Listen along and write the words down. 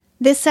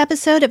This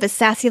episode of A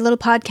Sassy Little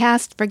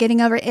Podcast for Getting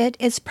Over It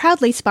is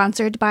proudly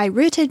sponsored by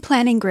Rooted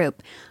Planning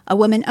Group, a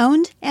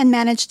woman-owned and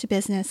managed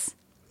business.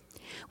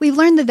 We've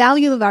learned the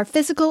value of our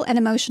physical and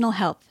emotional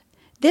health.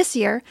 This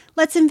year,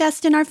 let's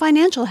invest in our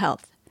financial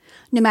health.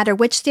 No matter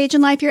which stage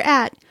in life you're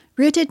at,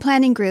 Rooted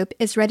Planning Group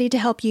is ready to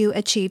help you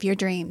achieve your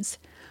dreams.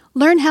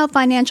 Learn how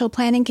financial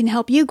planning can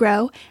help you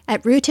grow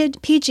at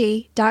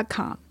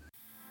rootedpg.com.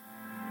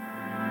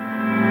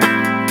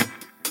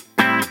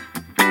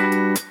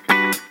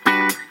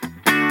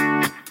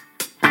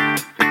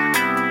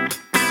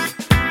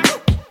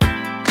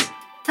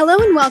 Hello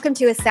and welcome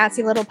to A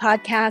Sassy Little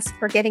Podcast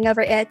for Getting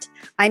Over It.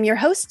 I'm your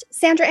host,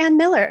 Sandra Ann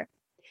Miller.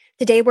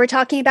 Today we're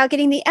talking about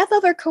getting the F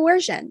over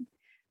coercion,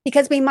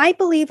 because we might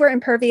believe we're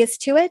impervious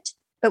to it,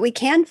 but we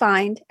can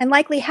find and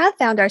likely have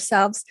found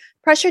ourselves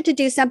pressured to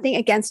do something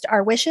against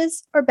our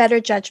wishes or better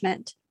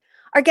judgment.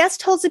 Our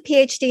guest holds a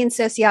PhD in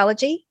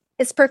sociology,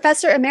 is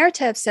Professor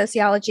Emerita of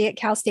Sociology at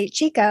Cal State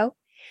Chico,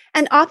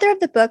 and author of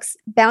the books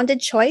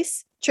Bounded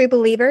Choice, True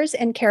Believers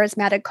in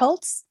Charismatic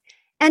Cults,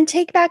 and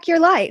Take Back Your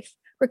Life,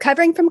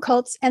 Recovering from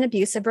Cults and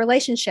Abusive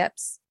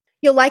Relationships.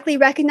 You'll likely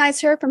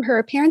recognize her from her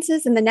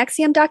appearances in the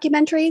NXIVM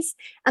documentaries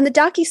and the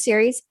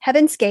docuseries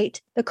Heaven's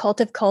Gate, The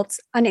Cult of Cults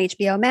on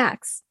HBO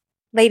Max.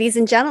 Ladies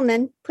and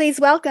gentlemen,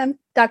 please welcome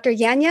Dr.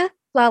 Janja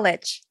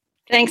Lalich.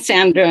 Thanks,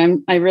 Sandra.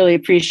 I really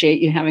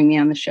appreciate you having me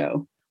on the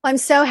show. Well, I'm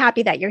so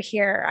happy that you're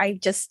here.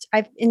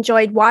 I've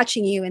enjoyed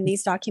watching you in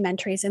these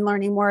documentaries and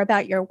learning more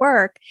about your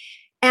work.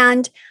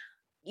 And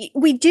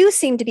we do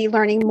seem to be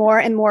learning more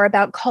and more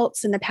about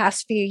cults in the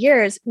past few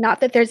years.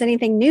 Not that there's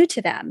anything new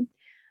to them,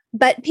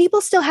 but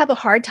people still have a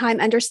hard time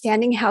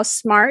understanding how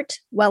smart,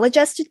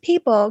 well-adjusted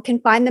people can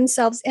find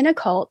themselves in a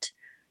cult,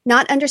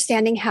 not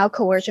understanding how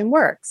coercion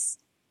works.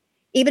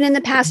 Even in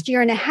the past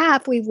year and a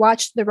half, we've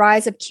watched the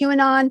rise of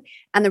QAnon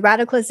and the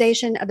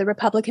radicalization of the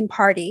Republican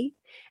Party.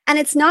 And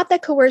it's not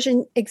that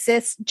coercion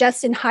exists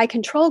just in high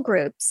control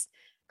groups.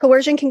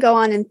 Coercion can go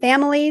on in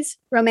families,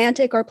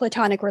 romantic or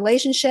platonic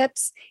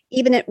relationships,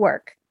 even at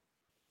work.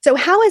 So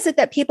how is it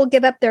that people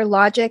give up their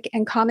logic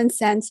and common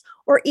sense,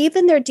 or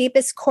even their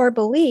deepest core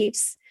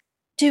beliefs,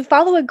 to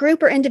follow a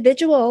group or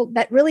individual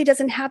that really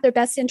doesn't have their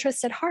best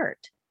interests at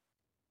heart?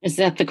 Is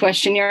that the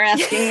question you're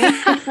asking me?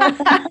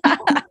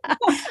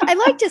 I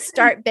like to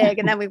start big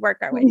and then we work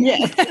our way down.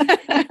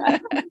 Yeah.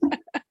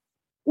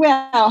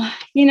 Well,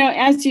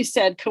 as you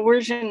said,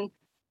 coercion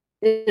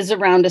is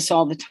around us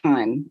all the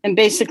time. And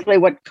basically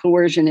what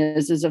coercion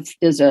is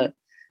a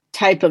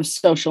type of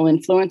social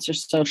influence or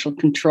social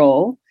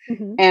control.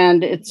 Mm-hmm.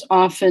 And it's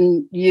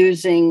often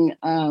using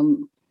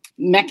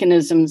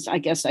mechanisms, I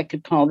guess I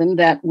could call them,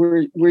 that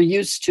we're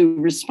used to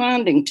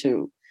responding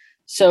to.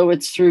 So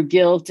it's through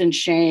guilt and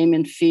shame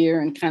and fear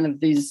and kind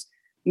of these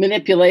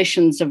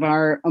manipulations of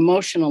our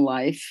emotional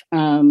life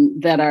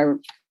that are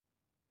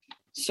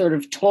sort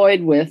of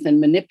toyed with and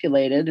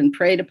manipulated and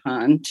preyed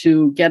upon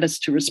to get us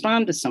to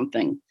respond to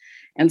something.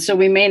 And so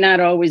we may not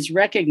always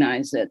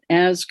recognize it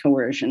as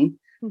coercion.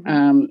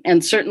 Mm-hmm.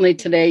 And certainly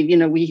today,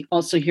 we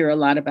also hear a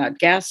lot about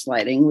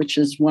gaslighting, which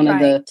is one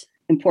of the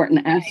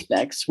important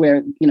aspects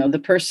where,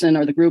 the person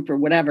or the group or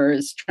whatever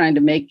is trying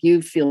to make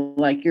you feel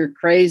like you're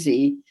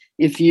crazy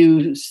if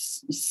you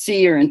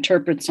see or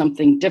interpret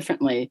something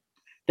differently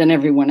than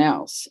everyone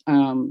else.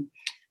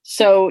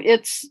 So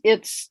it's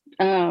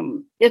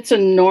a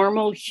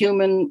normal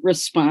human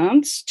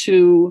response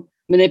to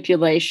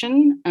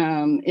manipulation.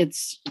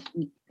 It's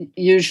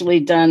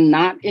usually done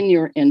not in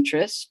your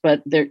interest,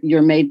 but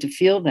you're made to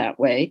feel that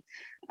way.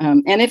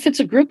 And if it's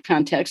a group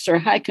context or a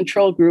high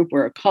control group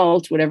or a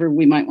cult, whatever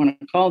we might want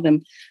to call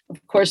them,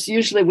 of course,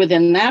 usually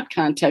within that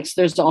context,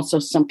 there's also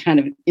some kind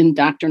of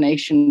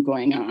indoctrination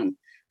going on,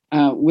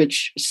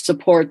 which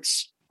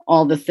supports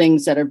all the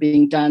things that are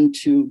being done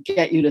to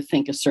get you to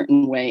think a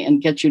certain way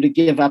and get you to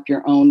give up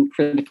your own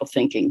critical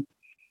thinking.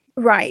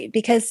 Right,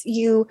 because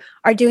you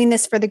are doing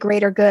this for the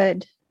greater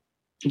good.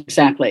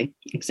 Exactly.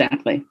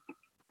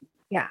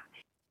 Yeah.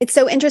 It's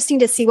so interesting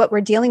to see what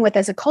we're dealing with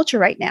as a culture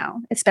right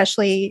now,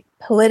 especially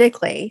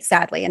politically,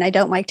 sadly. And I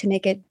don't like to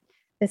make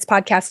this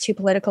podcast too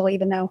political,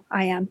 even though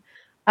I am.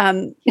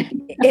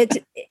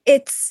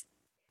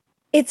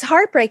 It's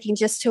heartbreaking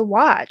just to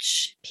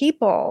watch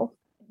people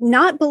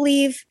not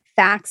believe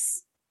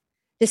facts,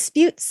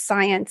 dispute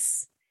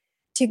science,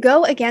 to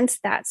go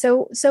against that.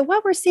 So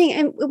what we're seeing,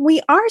 and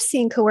we are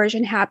seeing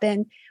coercion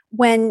happen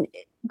when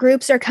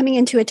groups are coming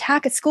in to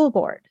attack a school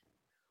board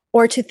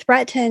or to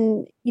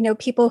threaten,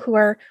 people who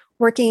are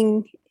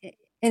working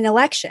in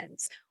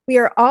elections. We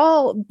are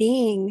all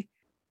being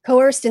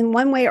coerced in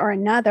one way or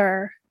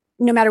another,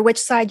 no matter which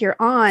side you're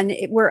on.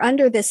 We're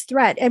under this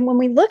threat. And when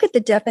we look at the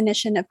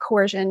definition of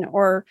coercion,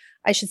 or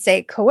I should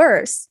say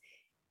coerce,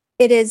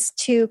 it is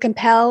to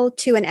compel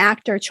to an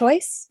act or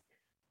choice,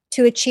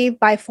 to achieve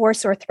by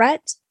force or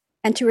threat,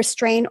 and to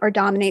restrain or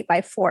dominate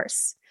by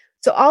force.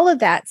 So all of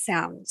that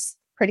sounds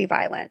pretty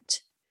violent.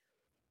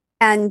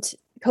 And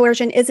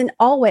coercion isn't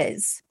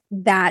always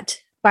that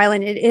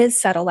violent. It is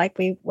subtle, like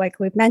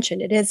we've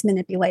mentioned. It is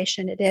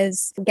manipulation. It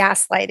is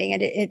gaslighting.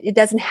 And it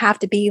doesn't have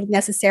to be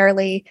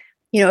necessarily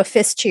a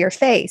fist to your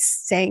face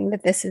saying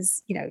that this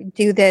is,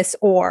 do this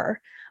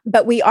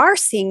but we are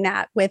seeing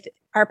that with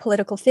our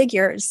political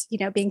figures,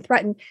 being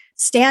threatened,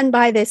 stand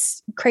by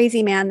this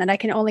crazy man that I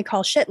can only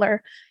call Shitler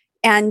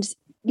and,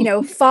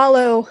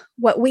 follow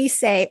what we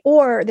say,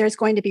 or there's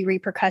going to be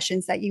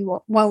repercussions that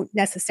you won't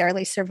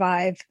necessarily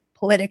survive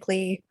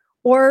politically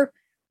or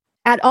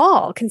at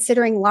all,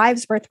 considering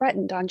lives were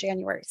threatened on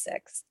January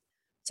 6th.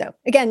 So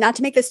again, not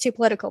to make this too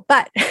political,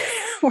 but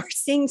we're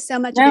seeing so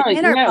much of it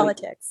in our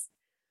politics.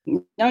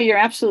 No, you're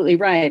absolutely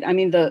right. I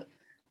mean,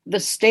 the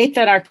state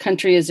that our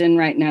country is in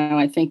right now,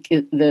 I think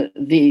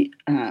the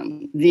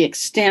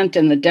extent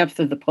and the depth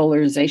of the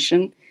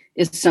polarization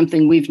is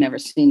something we've never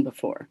seen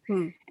before.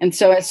 And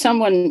so as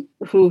someone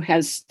who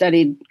has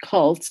studied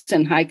cults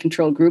and high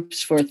control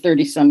groups for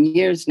 30 some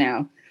years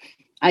now,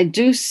 I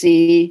do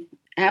see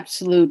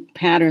absolute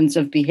patterns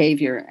of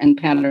behavior and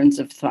patterns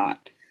of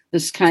thought,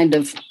 this kind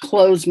of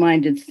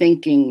closed-minded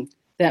thinking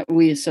that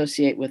we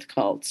associate with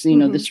cults,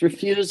 this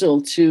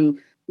refusal to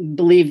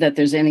believe that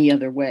there's any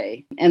other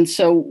way. And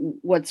so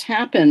what's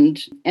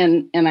happened,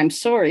 and I'm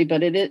sorry,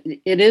 but it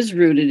is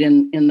rooted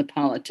in the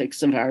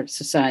politics of our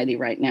society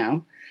right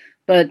now.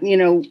 But,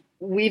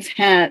 we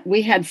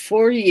had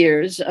 4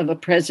 years of a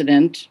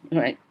president, who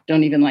I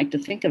don't even like to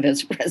think of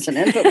as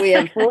president, but we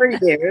have 4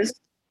 years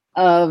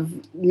of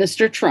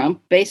Mr.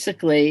 Trump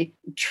basically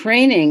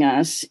training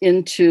us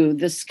into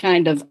this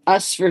kind of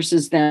us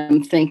versus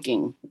them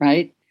thinking,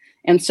 right?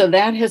 And so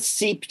that has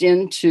seeped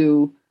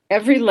into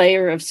every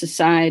layer of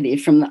society,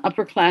 from the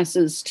upper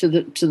classes to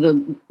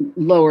the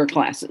lower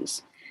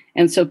classes.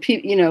 And so,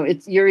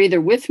 you're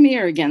either with me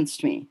or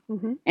against me,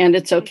 and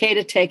it's okay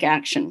to take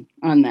action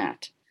on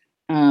that.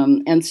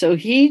 And so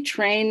he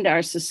trained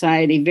our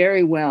society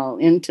very well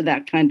into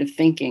that kind of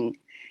thinking.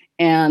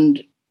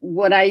 And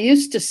what I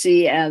used to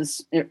see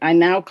as, I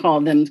now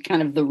call them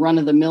kind of the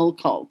run-of-the-mill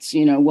cults,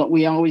 what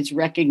we always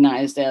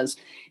recognized as,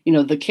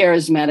 the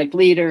charismatic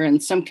leader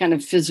and some kind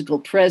of physical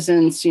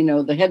presence,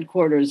 the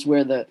headquarters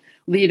where the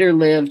leader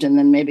lived, and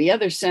then maybe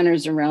other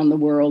centers around the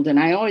world. And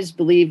I always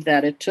believed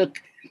that it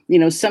took,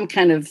 some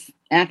kind of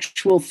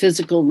actual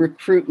physical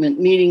recruitment,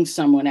 meeting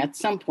someone at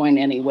some point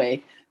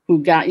anyway,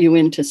 who got you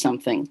into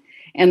something.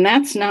 And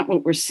that's not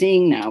what we're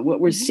seeing now.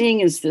 What we're seeing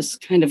is this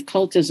kind of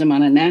cultism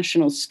on a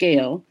national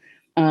scale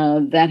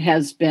that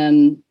has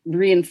been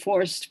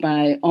reinforced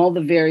by all the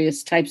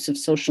various types of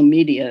social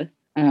media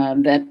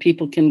that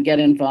people can get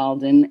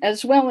involved in,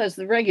 as well as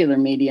the regular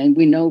media. And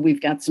we know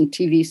we've got some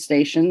TV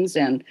stations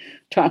and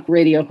talk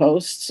radio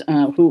hosts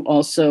who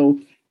also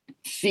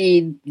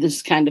feed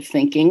this kind of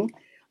thinking.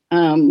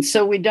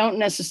 So we don't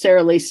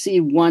necessarily see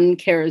one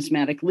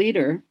charismatic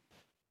leader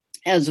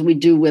as we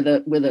do with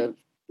a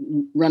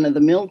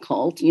run-of-the-mill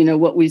cult.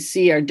 What we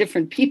see are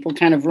different people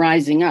kind of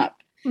rising up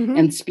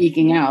and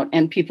speaking out,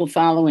 and people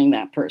following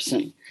that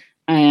person,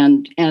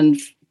 and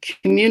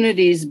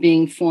communities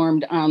being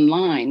formed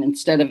online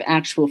instead of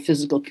actual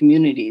physical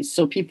communities.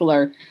 So people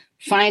are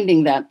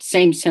finding that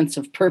same sense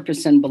of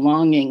purpose and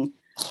belonging,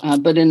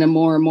 but in a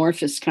more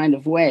amorphous kind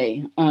of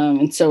way.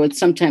 And so it's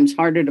sometimes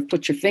harder to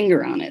put your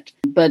finger on it.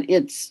 But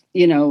it's,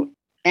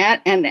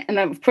 and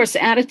of course,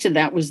 added to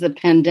that was the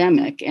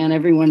pandemic and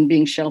everyone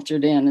being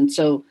sheltered in. And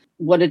so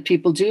what did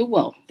people do?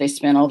 Well, they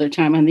spent all their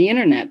time on the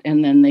internet,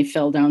 and then they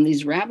fell down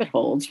these rabbit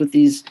holes with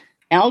these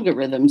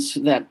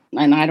algorithms that,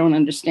 and I don't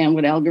understand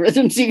what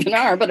algorithms even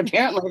are, but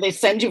apparently they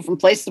send you from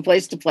place to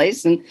place to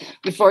place, and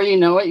before you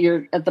know it,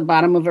 you're at the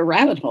bottom of a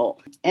rabbit hole.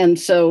 And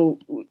so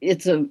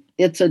it's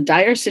a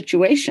dire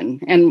situation.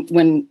 And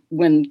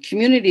when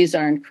communities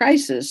are in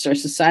crisis or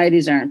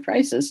societies are in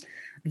crisis,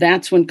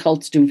 that's when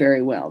cults do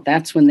very well.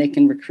 That's when they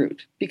can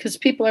recruit, because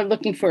people are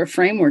looking for a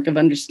framework of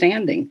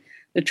understanding.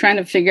 They're trying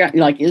to figure out,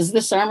 like, is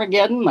this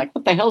Armageddon? Like,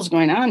 what the hell's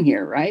going on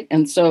here, right?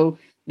 And so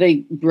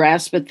they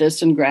grasp at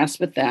this and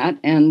grasp at that,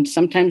 and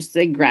sometimes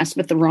they grasp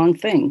at the wrong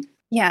thing.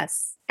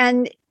 Yes.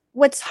 And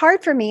what's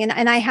hard for me,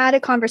 and I had a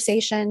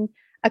conversation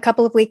a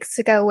couple of weeks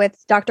ago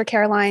with Dr.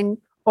 Caroline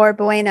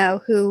Bueno,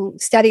 who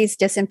studies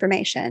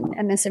disinformation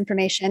and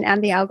misinformation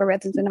and the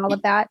algorithms and all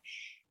of that.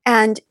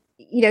 And,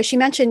 she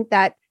mentioned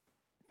that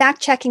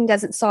fact-checking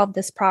doesn't solve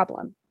this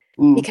problem.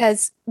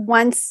 Because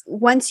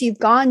once you've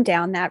gone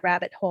down that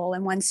rabbit hole,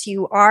 and once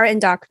you are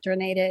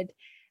indoctrinated,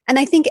 and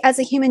I think as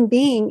a human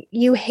being,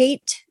 you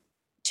hate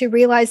to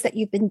realize that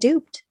you've been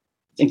duped.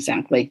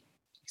 Exactly.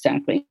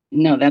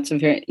 No, that's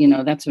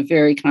a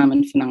very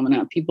common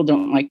phenomenon. People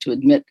don't like to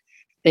admit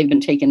they've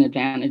been taken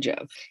advantage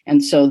of.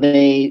 And so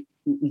they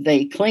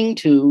cling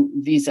to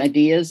these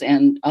ideas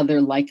and other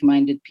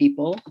like-minded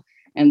people.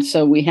 And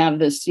so we have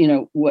this,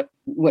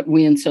 what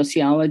we in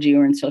sociology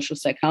or in social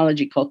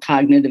psychology call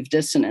cognitive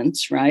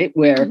dissonance, right?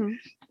 Where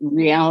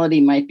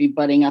reality might be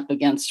butting up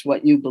against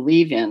what you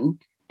believe in.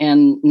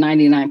 And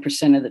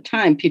 99% of the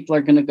time, people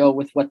are going to go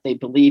with what they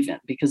believe in,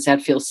 because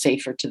that feels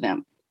safer to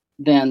them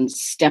than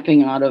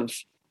stepping out of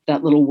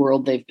that little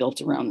world they've built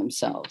around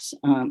themselves.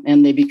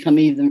 And they become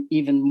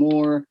even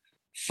more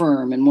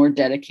firm and more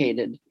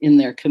dedicated in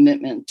their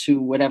commitment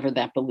to whatever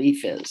that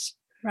belief is.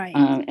 Right.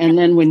 And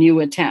then when you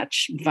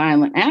attach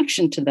violent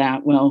action to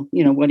that, well,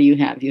 what do you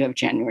have? You have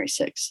January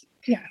 6th.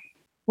 Yeah.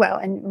 Well,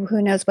 and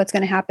who knows what's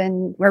going to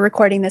happen? We're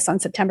recording this on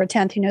September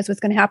 10th. Who knows what's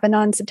going to happen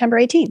on September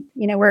 18th?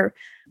 We're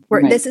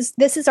Right.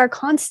 this is our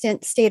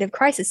constant state of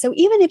crisis. So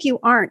even if you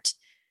aren't,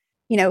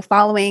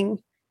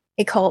 following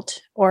a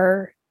cult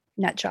or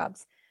nut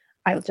jobs,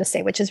 I will just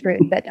say, which is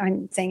rude, but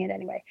I'm saying it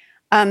anyway.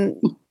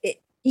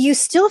 You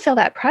still feel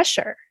that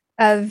pressure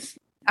of,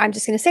 I'm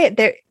just going to say it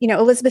there,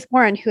 Elizabeth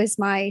Warren,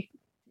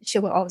 she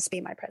will always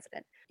be my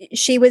president.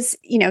 She was,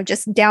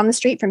 just down the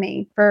street from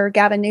me for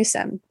Gavin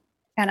Newsom.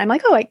 And I'm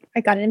like, oh,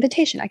 I got an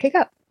invitation. I could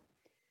go.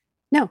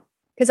 No,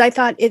 because I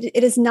thought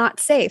it is not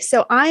safe.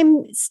 So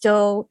I'm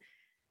still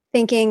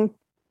thinking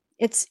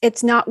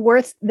it's not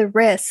worth the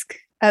risk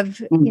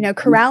of,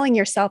 corralling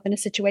yourself in a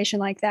situation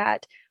like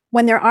that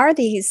when there are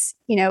these,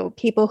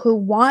 people who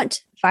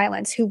want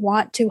violence, who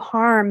want to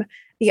harm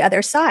the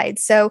other side.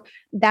 So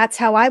that's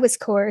how I was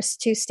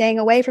coerced to staying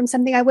away from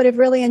something I would have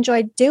really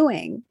enjoyed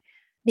doing,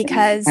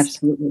 because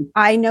Absolutely.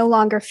 I no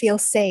longer feel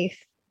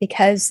safe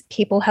because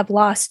people have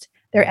lost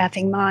their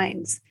effing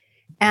minds.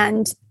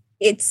 And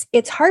it's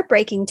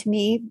heartbreaking to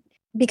me,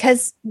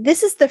 because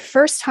this is the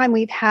first time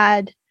we've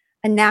had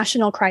a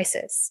national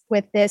crisis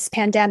with this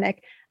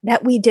pandemic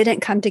that we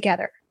didn't come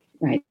together.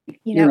 Right.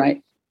 You're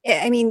right.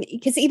 I mean,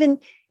 because even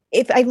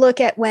if I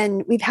look at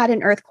when we've had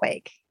an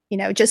earthquake,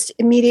 just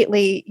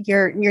immediately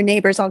your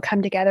neighbors all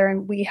come together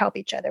and we help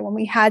each other. When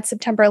we had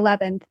September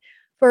 11th,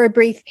 for a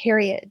brief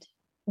period,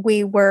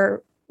 we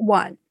were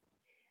one.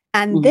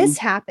 And this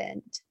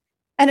happened.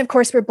 And of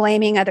course, we're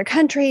blaming other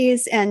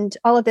countries and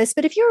all of this.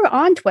 But if you were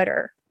on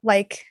Twitter,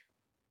 like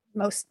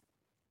most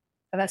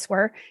of us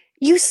were,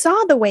 you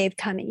saw the wave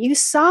coming. You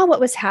saw what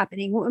was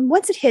happening.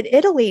 Once it hit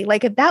Italy,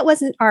 like if that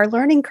wasn't our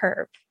learning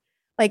curve,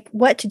 like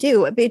what to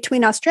do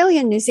between Australia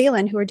and New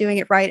Zealand, who are doing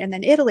it right, and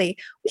then Italy,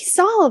 we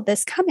saw all of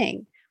this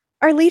coming.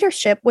 Our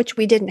leadership, which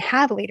we didn't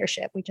have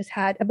leadership, we just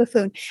had a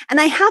buffoon.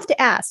 And I have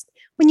to ask,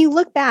 when you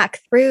look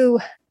back through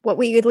what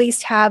we at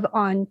least have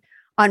on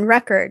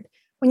record,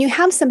 when you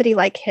have somebody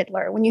like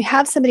Hitler, when you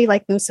have somebody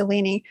like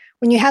Mussolini,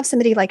 when you have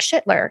somebody like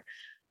Hitler,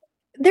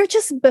 they're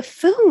just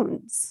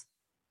buffoons.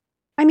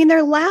 I mean,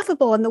 they're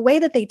laughable in the way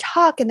that they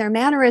talk and their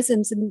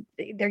mannerisms and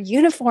their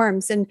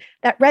uniforms and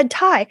that red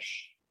tie.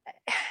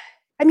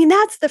 I mean,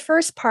 that's the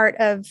first part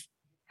of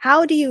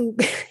how do you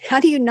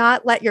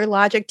not let your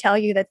logic tell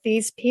you that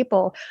these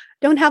people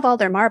don't have all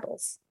their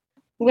marbles?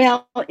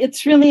 Well,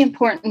 it's really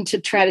important to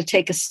try to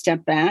take a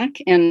step back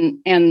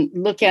and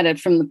look at it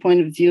from the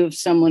point of view of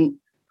someone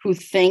who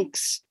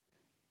thinks,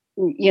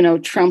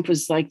 Trump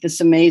was like this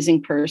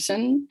amazing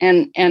person.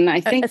 And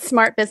I think a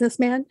smart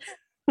businessman.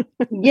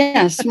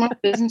 Yeah,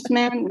 smart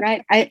businessman,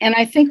 right?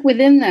 I think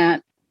within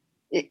that,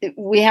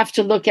 we have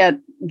to look at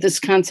this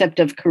concept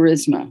of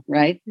charisma,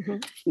 right?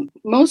 Mm-hmm.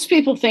 Most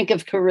people think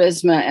of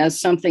charisma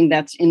as something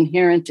that's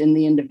inherent in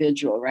the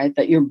individual, right?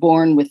 That you're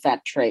born with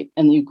that trait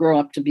and you grow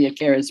up to be a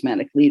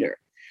charismatic leader.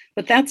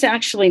 But that's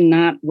actually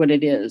not what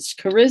it is.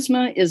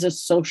 Charisma is a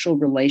social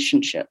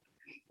relationship.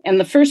 And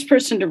the first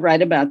person to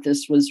write about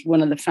this was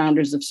one of the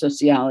founders of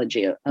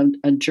sociology,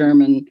 a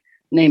German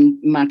named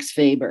Max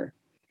Weber.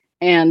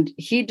 And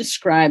he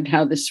described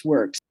how this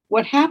works.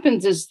 What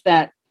happens is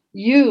that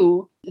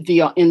you,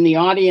 in the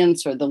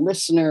audience or the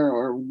listener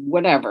or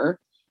whatever,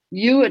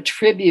 you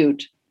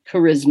attribute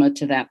charisma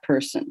to that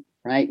person,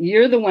 right?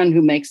 You're the one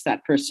who makes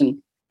that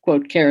person,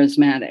 quote,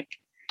 charismatic.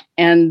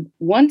 And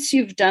once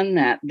you've done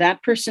that,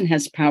 that person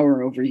has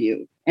power over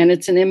you. And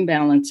it's an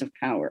imbalance of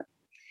power.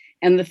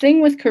 And the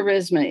thing with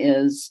charisma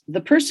is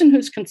the person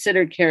who's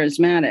considered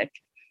charismatic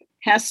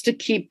has to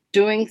keep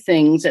doing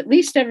things, at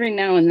least every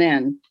now and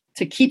then,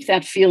 to keep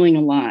that feeling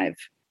alive.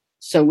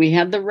 So we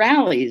had the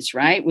rallies,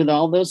 right? With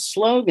all those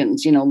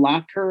slogans,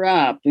 lock her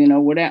up,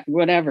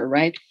 whatever,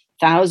 right?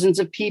 Thousands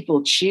of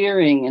people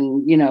cheering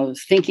and,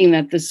 thinking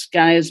that this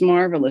guy is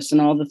marvelous and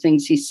all the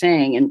things he's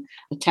saying, and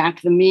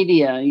attack the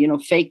media,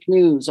 fake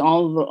news,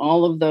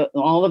 all of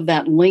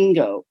that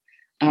lingo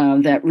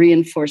that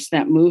reinforced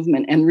that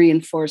movement and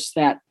reinforced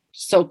that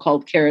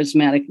so-called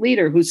charismatic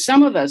leader who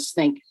some of us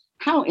think,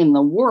 how in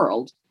the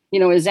world,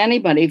 is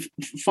anybody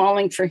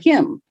falling for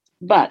him?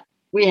 But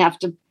we have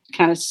to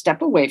kind of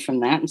step away from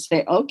that and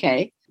say,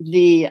 okay,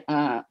 the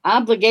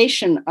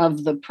obligation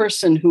of the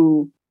person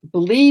who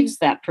believes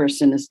that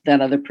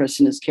other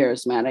person is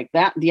charismatic,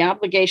 that the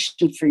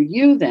obligation for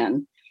you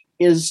then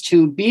is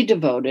to be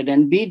devoted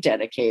and be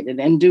dedicated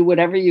and do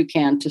whatever you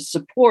can to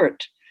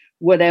support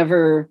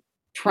whatever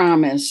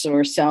promise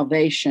or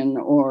salvation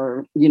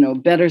or,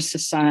 better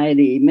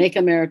society, make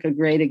America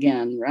great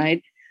again,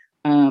 right?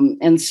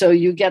 And so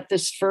you get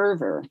this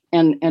fervor,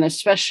 and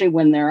especially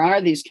when there are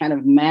these kind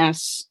of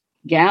mass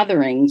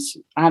gatherings,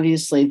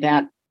 obviously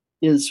that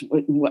is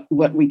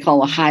what we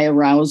call a high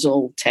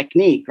arousal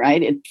technique,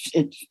 right?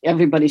 It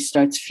everybody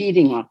starts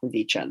feeding off of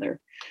each other.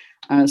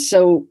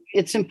 So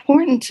it's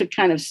important to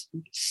kind of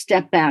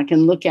step back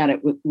and look at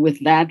it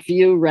with that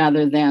view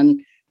rather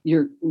than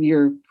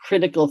your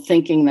critical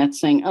thinking that's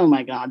saying, oh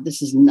my God,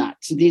 this is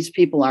nuts. These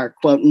people are,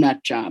 quote,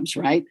 nut jobs,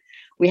 right?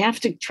 we have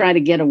to try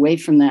to get away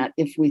from that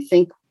if we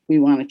think we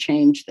want to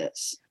change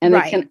this. And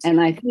right. it can,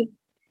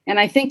 and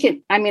I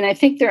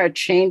think there are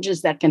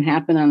changes that can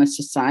happen on a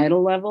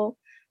societal level,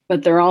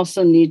 but there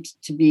also needs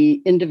to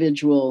be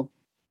individual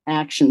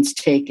actions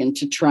taken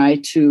to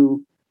try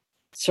to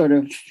sort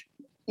of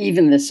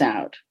even this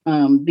out.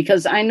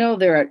 Because I know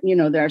there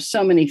are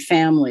so many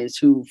families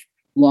who've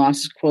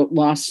lost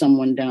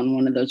someone down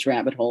one of those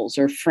rabbit holes,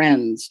 or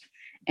friends.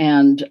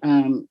 And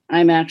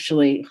I'm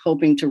actually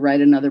hoping to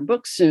write another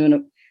book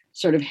soon,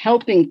 sort of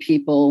helping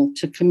people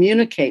to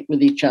communicate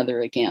with each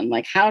other again.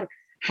 Like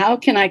how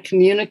can I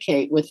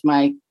communicate with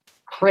my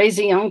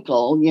crazy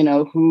uncle,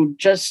 who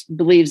just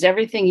believes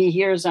everything he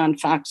hears on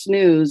Fox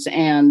News,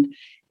 and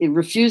it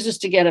refuses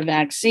to get a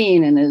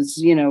vaccine, and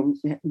is,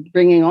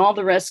 bringing all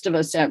the rest of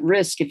us at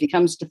risk if he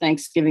comes to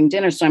Thanksgiving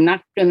dinner. So I'm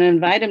not going to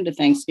invite him to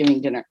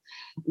Thanksgiving dinner.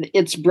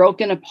 It's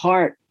broken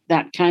apart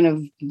that kind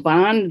of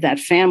bond that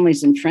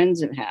families and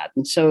friends have had.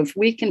 And so if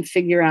we can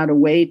figure out a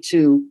way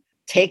to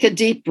take a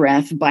deep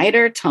breath, bite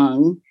our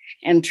tongue,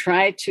 and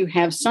try to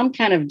have some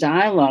kind of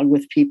dialogue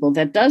with people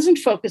that doesn't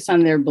focus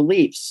on their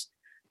beliefs,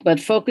 but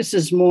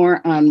focuses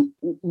more on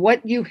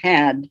what you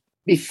had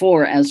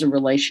before as a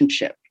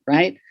relationship,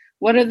 right?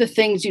 What are the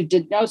things you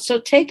did know? So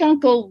take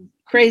Uncle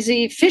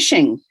Crazy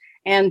fishing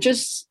and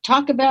just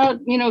talk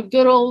about,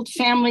 good old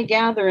family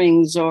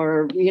gatherings,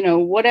 or,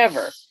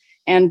 whatever,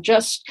 and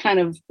just kind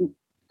of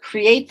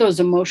create those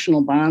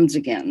emotional bonds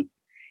again.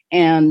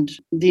 And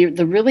the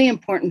really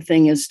important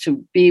thing is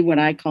to be what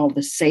I call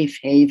the safe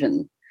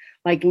haven.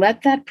 Like,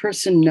 let that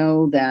person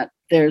know that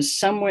there's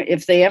somewhere,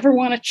 if they ever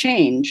want to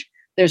change,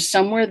 there's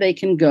somewhere they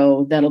can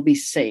go that'll be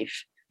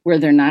safe, where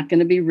they're not going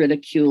to be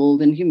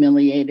ridiculed and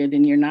humiliated.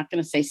 And you're not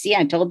going to say, see,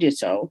 I told you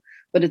so.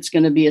 But it's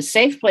going to be a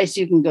safe place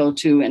you can go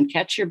to and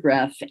catch your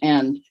breath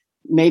and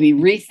maybe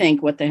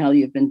rethink what the hell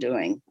you've been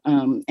doing.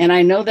 And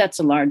I know that's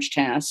a large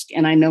task,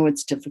 and I know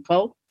it's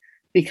difficult,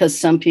 because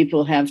some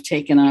people have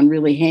taken on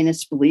really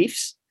heinous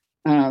beliefs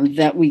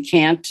that we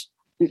can't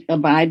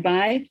abide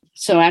by.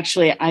 So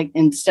actually,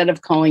 instead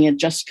of calling it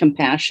just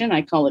compassion,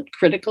 I call it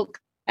critical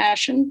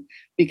compassion,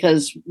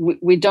 because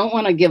we don't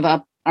want to give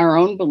up our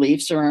own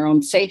beliefs or our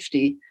own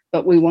safety,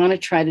 but we want to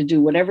try to do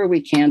whatever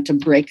we can to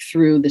break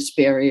through this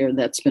barrier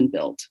that's been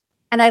built.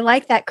 And I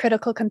like that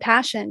critical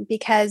compassion,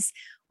 because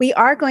we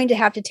are going to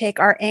have to take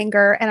our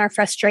anger and our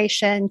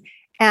frustration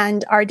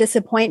and our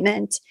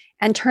disappointment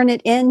and turn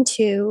it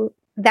into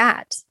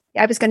that.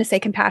 I was going to say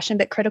compassion,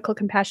 but critical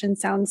compassion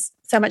sounds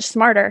so much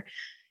smarter,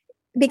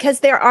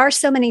 because there are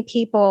so many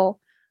people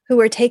who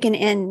are taken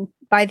in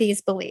by these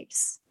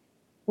beliefs,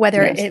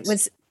 whether it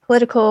was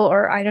political,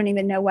 or I don't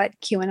even know what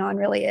QAnon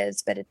really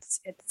is, but it's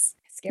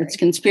scary. It's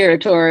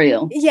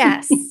conspiratorial.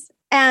 Yes.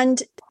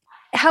 And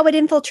how it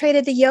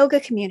infiltrated the yoga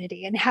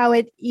community, and how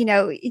it,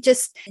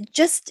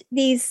 just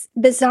these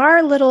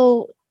bizarre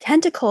little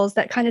tentacles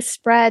that kind of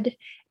spread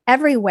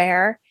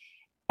everywhere.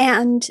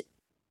 And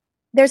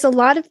there's a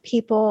lot of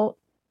people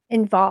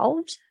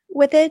involved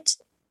with it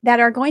that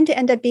are going to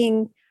end up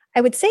being,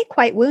 I would say,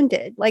 quite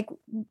wounded. Like,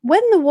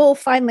 when the wool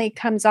finally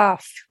comes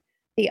off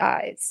the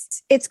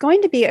eyes, it's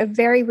going to be a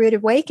very rude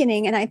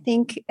awakening. And I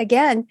think,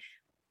 again,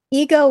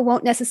 ego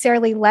won't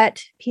necessarily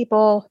let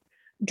people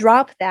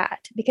drop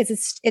that, because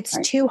it's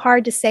right. Too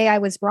hard to say I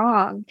was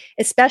wrong,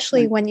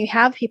 especially right. when you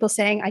have people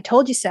saying, I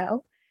told you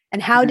so.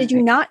 And how right. did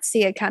you not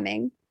see it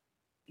coming?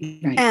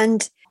 Right.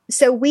 And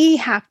so we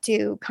have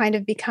to kind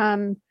of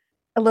become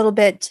a little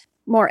bit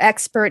more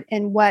expert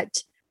in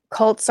what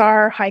cults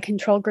are, high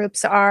control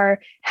groups are,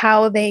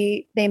 how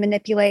they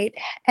manipulate,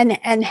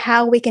 and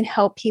how we can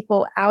help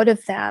people out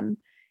of them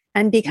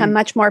and become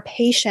much more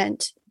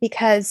patient,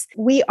 because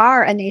we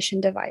are a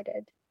nation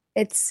divided.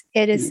 It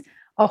is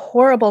a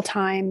horrible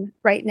time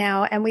right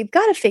now, and we've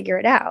got to figure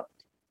it out.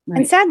 Right.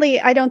 And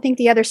sadly, I don't think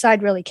the other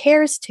side really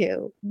cares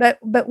to, but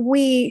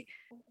we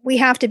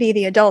have to be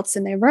the adults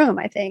in the room,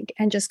 I think,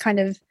 and just kind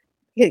of,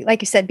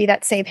 like you said, be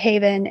that safe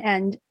haven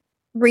and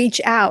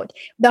reach out.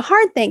 The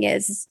hard thing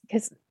is,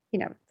 because,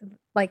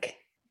 like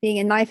being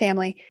in my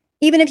family,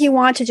 even if you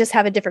want to just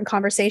have a different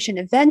conversation,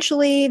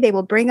 eventually they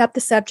will bring up the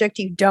subject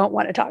you don't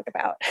want to talk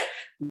about.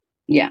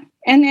 Yeah.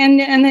 And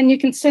then you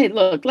can say,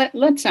 look,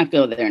 let's not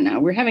go there now.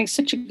 We're having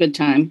such a good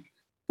time.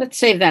 Let's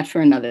save that for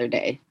another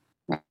day.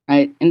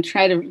 Right. And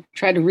try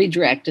to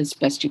redirect as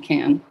best you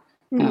can.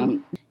 Mm-hmm.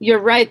 You're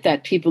right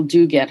that people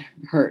do get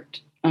hurt.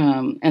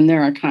 And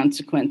there are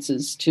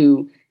consequences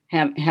to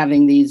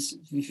having these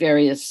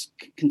various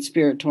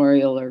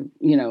conspiratorial or,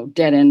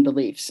 dead end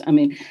beliefs. I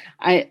mean,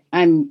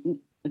 I'm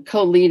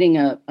co-leading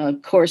a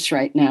course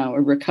right now,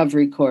 a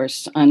recovery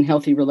course on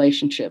healthy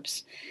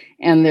relationships.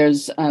 And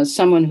there's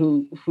someone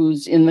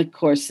who's in the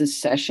course this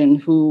session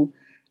who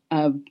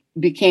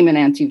became an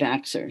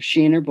anti-vaxxer.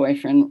 She and her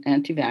boyfriend,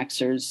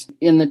 anti-vaxxers.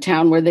 In the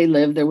town where they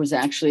live, there was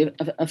actually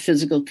a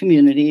physical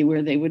community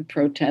where they would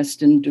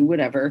protest and do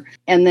whatever.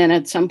 And then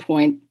at some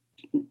point,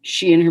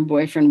 she and her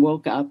boyfriend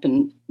woke up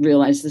and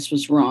realized this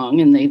was wrong,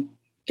 and they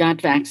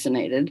got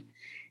vaccinated.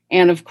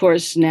 And of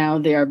course, now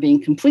they are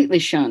being completely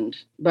shunned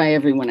by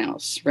everyone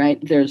else, right?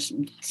 There's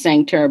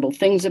saying terrible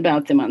things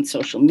about them on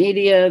social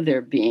media.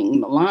 They're being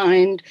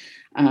maligned.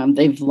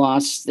 They've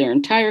lost their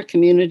entire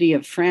community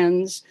of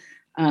friends.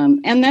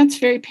 And that's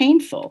very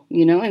painful,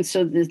 and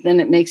so then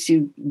it makes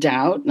you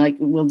doubt, like,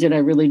 well, did I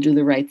really do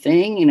the right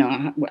thing?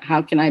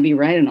 How can I be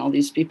right? And all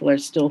these people are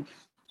still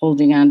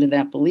holding on to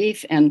that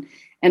belief. And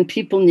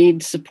people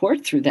need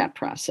support through that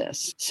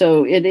process.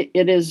 So it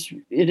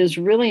is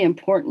really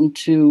important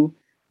to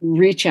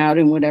reach out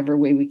in whatever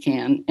way we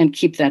can and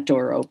keep that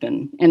door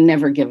open and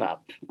never give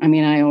up. I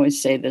mean, I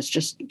always say this,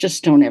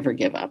 just don't ever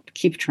give up.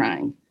 Keep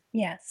trying.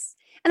 Yes.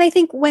 And I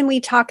think when we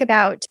talk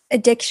about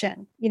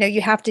addiction,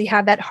 you have to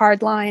have that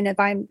hard line of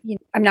I'm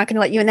not going to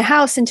let you in the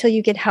house until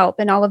you get help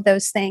and all of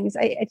those things.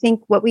 I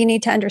think what we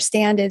need to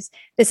understand is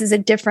this is a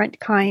different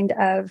kind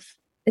of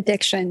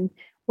addiction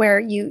where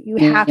you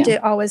have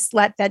to always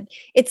let that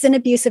it's an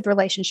abusive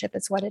relationship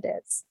is what it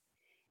is.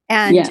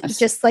 And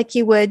just like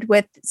you would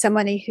with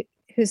somebody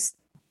who's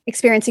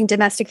experiencing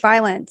domestic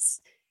violence,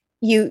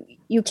 you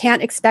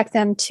can't expect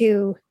them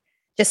to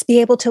just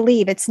be able to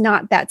leave. It's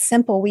not that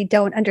simple. We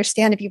don't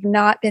understand. If you've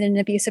not been in an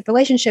abusive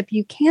relationship,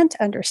 you can't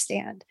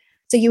understand.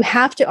 So you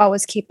have to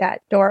always keep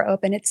that door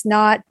open. It's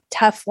not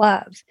tough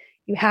love.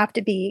 You have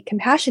to be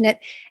compassionate.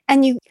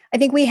 And I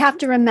think we have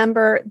to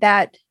remember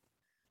that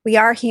we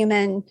are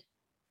human.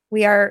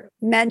 We are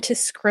meant to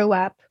screw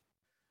up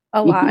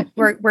a lot.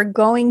 We're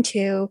going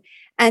to.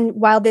 And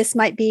while this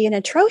might be an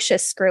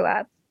atrocious screw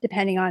up,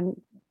 depending on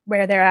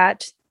where they're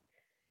at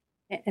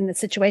in the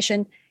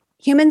situation,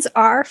 humans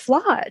are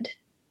flawed.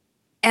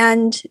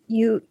 And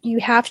you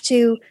have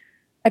to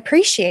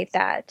appreciate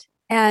that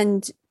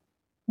and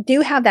do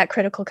have that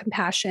critical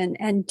compassion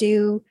and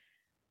do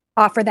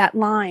offer that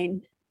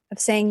line of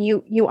saying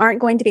you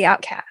aren't going to be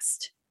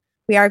outcast.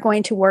 We are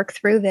going to work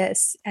through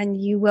this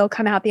and you will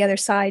come out the other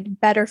side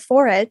better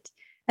for it.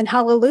 And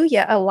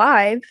hallelujah,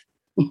 alive.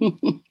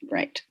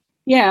 Right.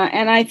 Yeah.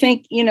 And I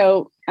think,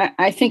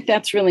 I think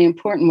that's really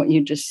important what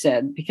you just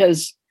said,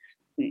 because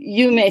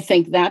you may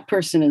think that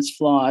person is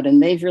flawed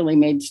and they've really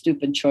made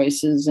stupid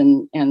choices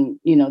and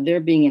they're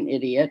being an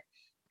idiot.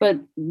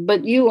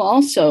 But you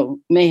also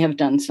may have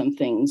done some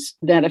things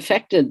that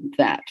affected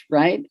that,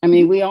 right? I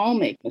mean, we all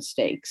make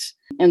mistakes.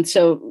 And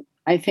so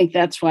I think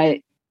that's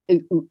why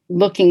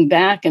looking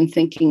back and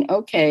thinking,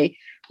 okay,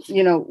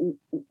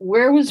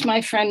 where was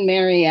my friend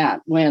Mary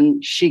at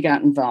when she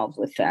got involved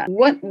with that?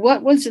 What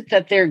was it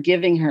that they're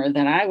giving her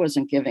that I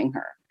wasn't giving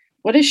her?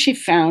 What has she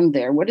found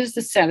there? What is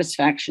the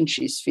satisfaction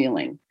she's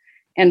feeling?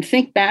 And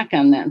think back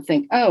on that and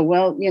think, oh,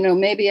 well,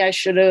 maybe I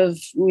should have,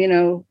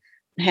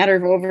 had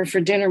her over for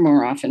dinner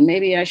more often.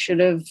 Maybe I should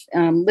have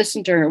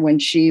listened to her when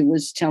she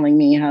was telling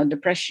me how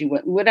depressed she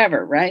was,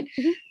 whatever, right?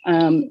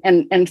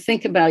 Mm-hmm. And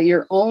think about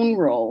your own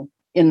role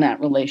in that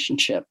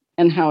relationship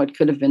and how it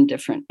could have been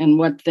different and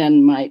what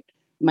then might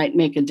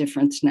make a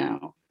difference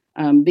now.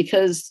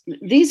 Because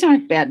these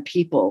aren't bad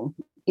people,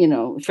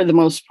 for the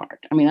most part.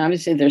 I mean,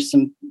 obviously there's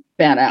some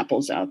bad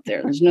apples out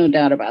there. There's no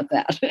doubt about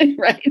that,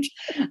 right?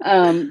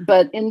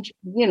 But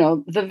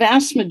the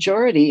vast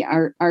majority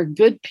are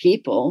good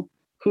people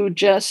who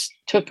just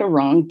took a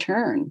wrong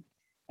turn.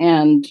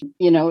 And,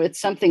 it's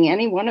something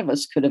any one of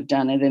us could have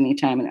done at any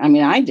time. And I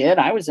mean, I did.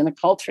 I was in a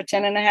cult for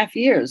 10 and a half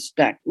years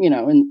back,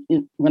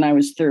 when I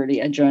was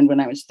 30. I joined when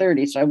I was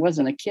 30, so I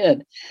wasn't a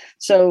kid.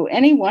 So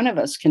any one of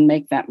us can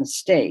make that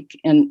mistake.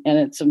 And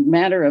it's a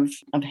matter of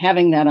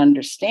having that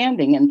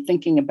understanding and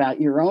thinking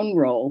about your own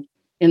role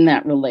in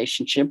that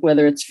relationship,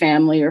 whether it's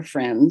family or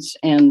friends,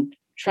 and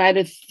try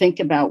to think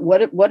about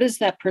what is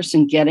that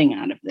person getting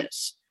out of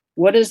this?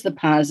 What is the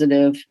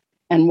positive?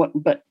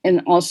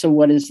 And also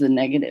what is the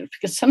negative?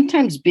 Because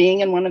sometimes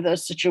being in one of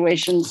those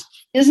situations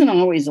isn't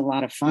always a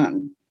lot of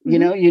fun.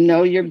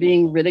 Mm-hmm. You're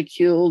being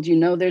ridiculed.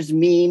 There's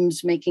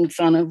memes making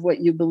fun of what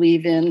you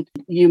believe in.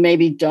 You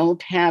maybe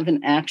don't have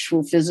an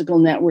actual physical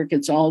network.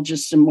 It's all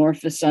just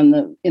amorphous on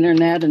the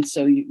internet. And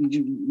so,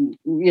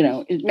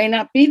 it may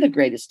not be the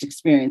greatest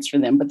experience for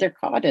them, but they're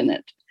caught in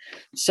it.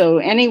 So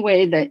any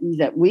way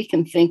that we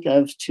can think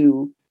of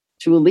to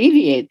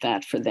alleviate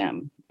that for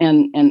them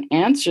and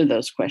answer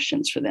those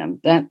questions for them,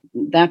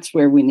 that's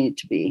where we need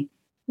to be.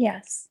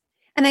 Yes.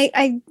 And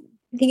I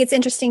think it's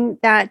interesting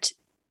that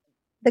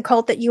the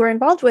cult that you were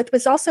involved with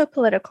was also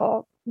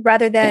political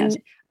rather than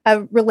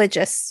a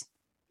religious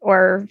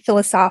or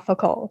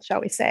philosophical,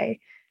 shall we say,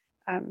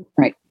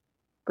 right,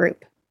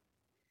 group.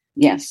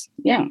 Yes.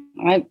 Yeah.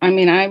 I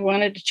mean, I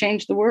wanted to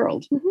change the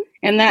world. Mm-hmm.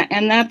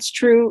 And that's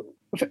true.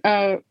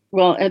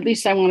 Well, at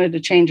least I wanted to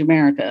change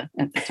America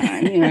at the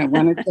time. I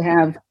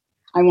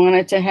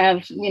wanted to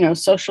have,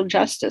 social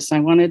justice. I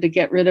wanted to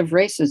get rid of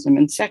racism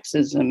and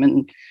sexism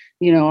and,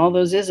 all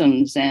those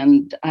isms.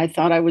 And I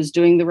thought I was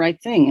doing the right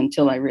thing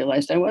until I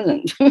realized I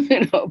wasn't,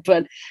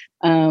 but,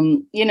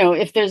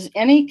 if there's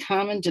any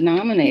common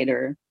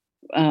denominator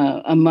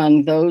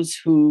among those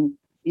who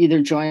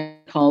either join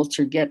cults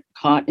or get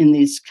caught in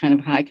these kind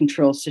of high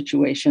control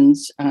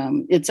situations,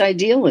 it's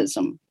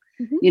idealism,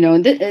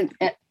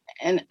 mm-hmm.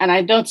 and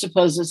I don't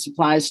suppose this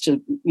applies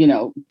to,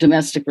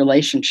 domestic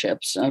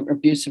relationships,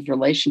 abusive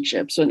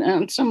relationships. And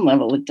on some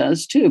level it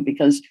does too,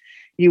 because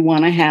you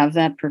want to have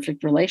that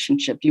perfect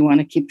relationship. You want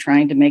to keep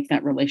trying to make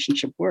that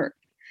relationship work.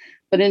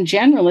 But in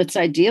general, it's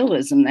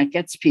idealism that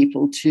gets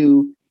people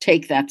to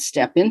take that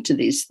step into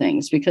these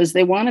things because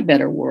they want a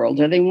better world,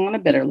 or they want a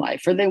better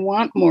life, or they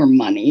want more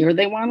money, or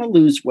they want to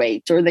lose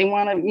weight, or they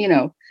want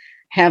to,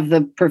 have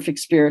the perfect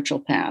spiritual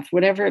path,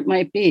 whatever it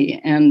might be.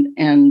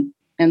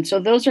 And so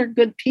those are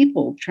good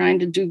people trying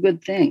to do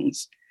good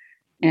things.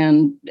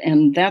 And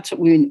that's what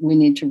we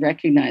need to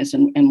recognize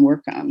and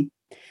work on.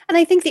 And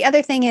I think the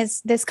other thing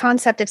is this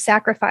concept of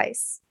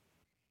sacrifice.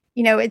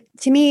 To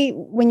me,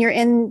 when you're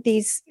in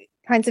these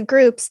kinds of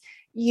groups,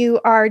 you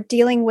are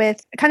dealing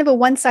with kind of a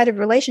one-sided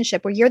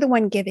relationship where you're the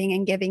one giving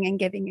and giving and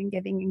giving and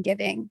giving and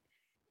giving.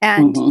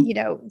 And,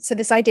 so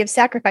this idea of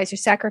sacrifice, you're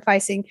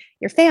sacrificing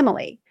your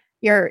family,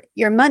 your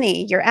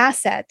money, your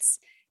assets,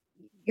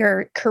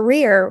 your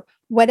career,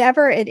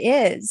 whatever it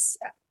is,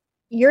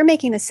 you're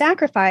making the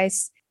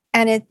sacrifice.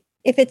 And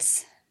if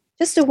it's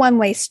just a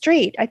one-way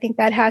street, I think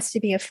that has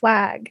to be a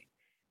flag,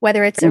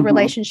 whether it's a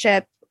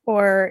relationship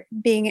or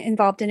being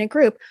involved in a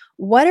group.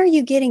 What are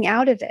you getting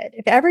out of it?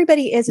 If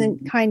everybody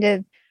isn't kind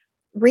of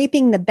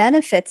reaping the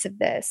benefits of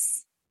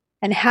this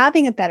and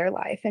having a better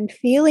life and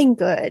feeling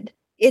good,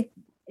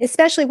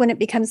 especially when it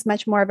becomes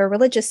much more of a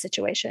religious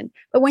situation.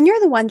 But when you're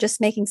the one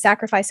just making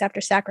sacrifice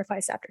after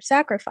sacrifice after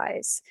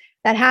sacrifice,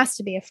 that has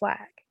to be a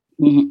flag.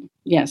 Mm-hmm.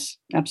 Yes,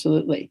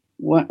 absolutely.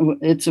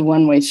 It's a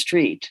one-way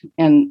street.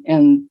 And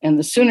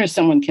the sooner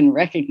someone can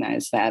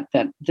recognize that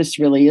this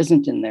really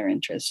isn't in their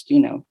interest,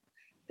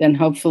 then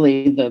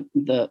hopefully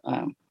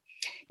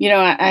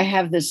I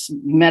have this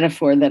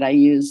metaphor that I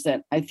use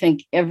that I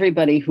think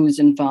everybody who's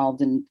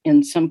involved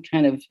in some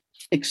kind of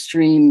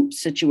extreme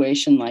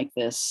situation like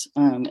this,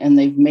 and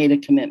they've made a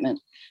commitment,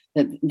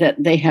 that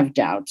they have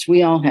doubts.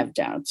 We all have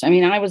doubts. I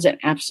mean, I was an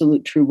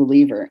absolute true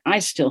believer. I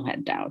still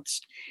had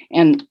doubts.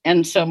 And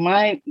so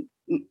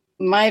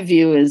my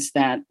view is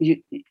that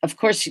of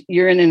course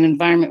you're in an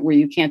environment where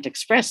you can't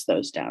express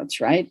those doubts,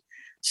 right?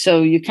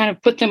 So you kind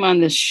of put them on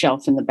this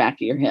shelf in the back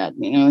of your head,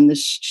 and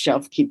this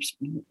shelf keeps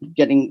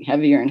getting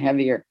heavier and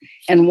heavier.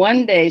 And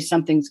one day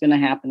something's going to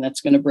happen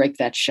that's going to break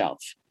that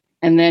shelf.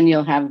 And then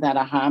you'll have that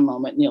aha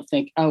moment and you'll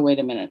think, oh, wait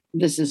a minute,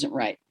 this isn't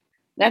right.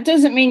 That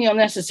doesn't mean you'll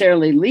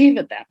necessarily leave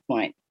at that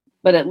point,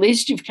 but at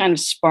least you've kind of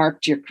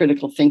sparked your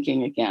critical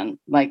thinking again,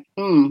 like,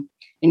 and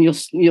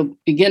you'll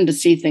begin to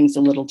see things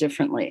a little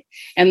differently.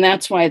 And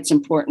that's why it's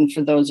important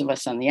for those of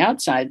us on the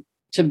outside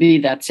to be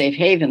that safe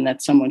haven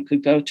that someone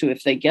could go to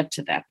if they get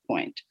to that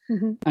point.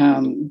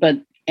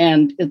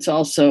 And it's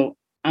also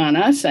on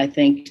us, I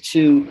think,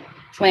 to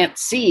plant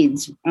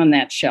seeds on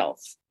that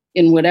shelf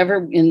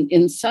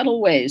in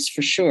subtle ways,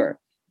 for sure,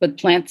 but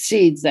plant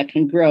seeds that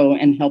can grow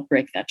and help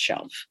break that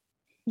shelf.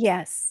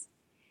 Yes.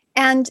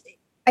 And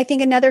I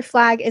think another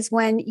flag is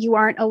when you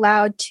aren't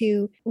allowed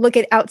to look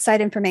at outside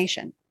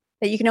information,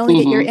 that you can only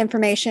get your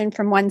information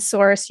from one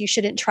source. You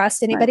shouldn't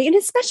trust anybody. Right. And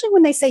especially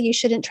when they say you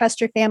shouldn't trust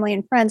your family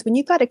and friends, when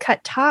you've got to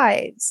cut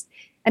ties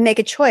and make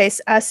a choice,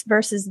 us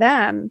versus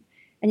them,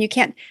 and you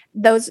can't,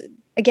 those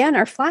again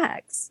are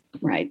flags.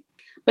 Right.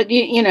 But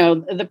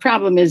the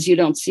problem is you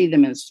don't see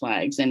them as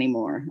flags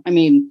anymore. I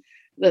mean,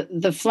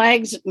 the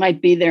flags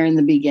might be there in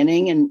the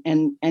beginning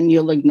and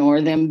you'll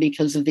ignore them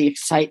because of the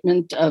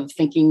excitement of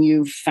thinking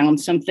you've found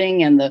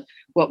something and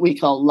what we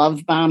call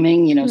love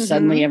bombing,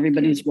 suddenly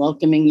everybody's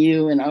welcoming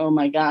you and, oh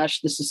my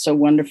gosh, this is so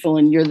wonderful.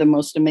 And you're the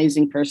most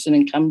amazing person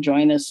and come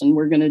join us. And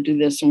we're going to do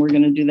this and we're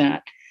going to do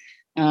that.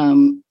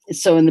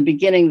 So in the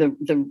beginning,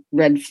 the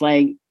red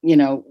flag,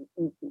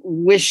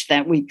 wish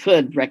that we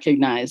could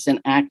recognize and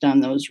act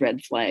on those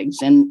red flags.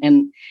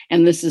 And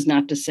this is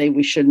not to say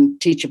we shouldn't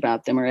teach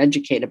about them or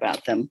educate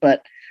about them,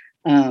 but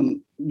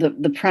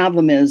the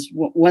problem is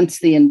once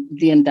the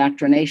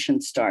indoctrination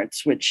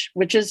starts,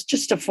 which is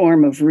just a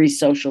form of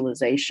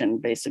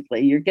resocialization.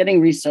 Basically, you're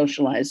getting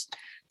resocialized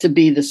to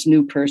be this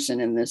new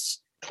person in this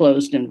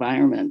closed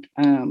environment.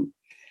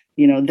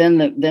 Then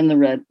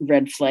the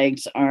red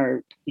flags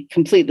are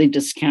completely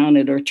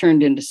discounted or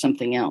turned into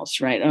something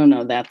else, right? Oh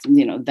no,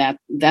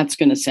 that's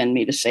going to send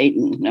me to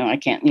Satan. No, I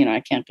can't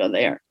go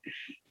there.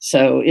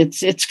 So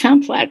it's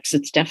complex.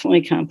 It's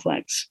definitely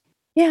complex.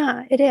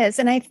 Yeah, it is.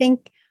 And I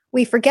think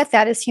we forget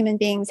that as human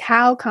beings,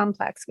 how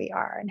complex we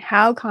are and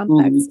how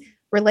complex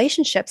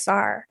relationships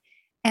are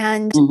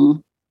and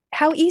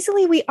how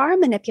easily we are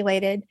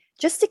manipulated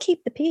just to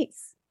keep the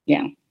peace.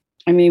 Yeah.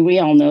 I mean, we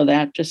all know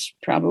that, just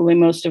probably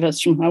most of us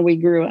from how we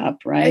grew up,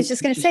 right? I was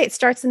just going to say it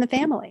starts in the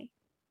family.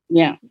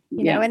 Yeah.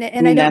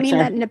 And I don't mean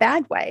that in a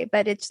bad way,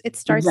 but it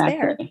starts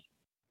there.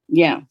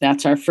 Yeah,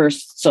 that's our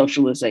first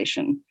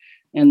socialization.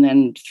 And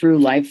then through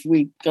life,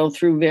 we go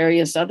through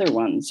various other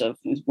ones of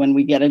when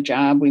we get a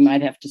job, we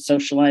might have to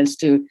socialize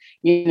to,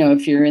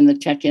 if you're in the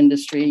tech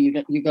industry,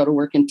 you go to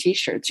work in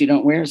t-shirts, you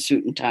don't wear a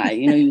suit and tie,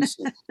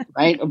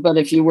 right? But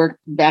if you work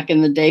back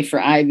in the day for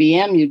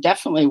IBM, you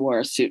definitely wore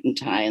a suit and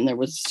tie, and there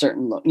was a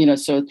certain look,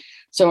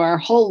 so our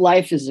whole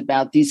life is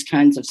about these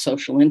kinds of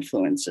social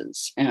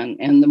influences.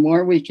 And the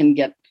more we can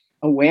get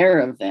aware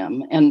of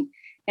them, and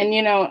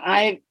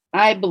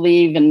I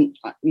believe, and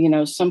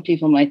some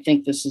people might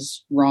think this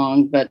is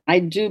wrong, but I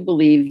do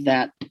believe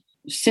that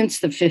since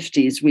the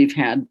 50s, we've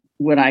had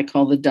what I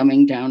call the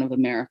dumbing down of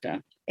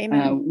America.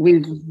 Amen.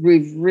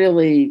 We've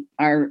really,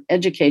 our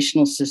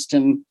educational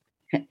system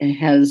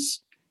has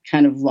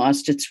kind of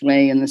lost its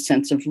way in the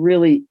sense of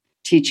really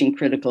teaching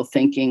critical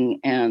thinking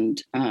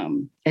and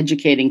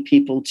educating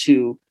people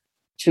to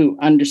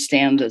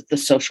understand the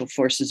social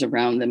forces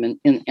around them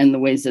and the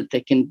ways that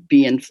they can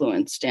be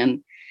influenced.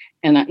 And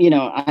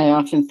I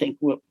often think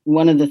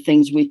one of the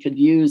things we could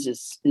use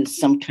is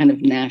some kind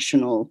of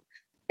national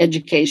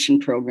education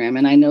program.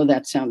 And I know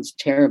that sounds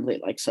terribly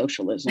like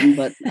socialism,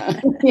 but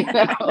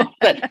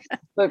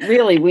but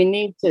really we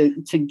need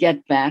to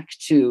get back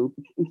to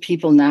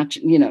people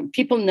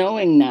people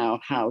knowing now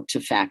how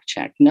to fact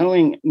check,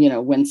 knowing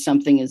when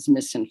something is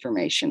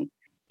misinformation,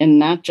 and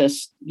not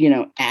just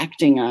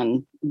acting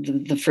on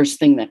the first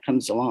thing that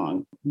comes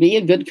along. Be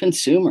a good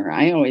consumer.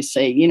 I always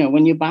say,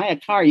 when you buy a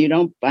car, you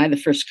don't buy the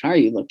first car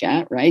you look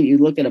at, right? You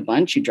look at a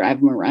bunch, you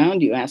drive them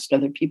around, you ask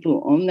other people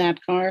who own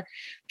that car.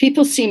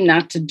 People seem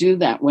not to do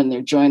that when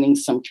they're joining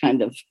some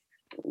kind of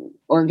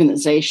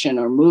organization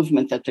or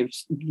movement that they're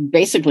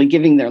basically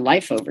giving their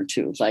life over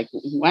to. It's like,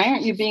 why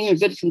aren't you being a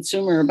good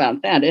consumer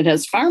about that? It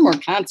has far more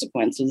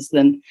consequences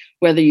than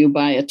whether you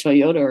buy a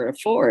Toyota or a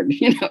Ford,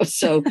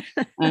 So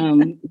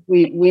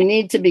we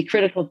need to be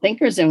critical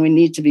thinkers, and we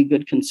need to be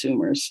good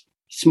consumers,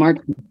 smart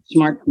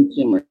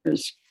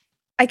consumers.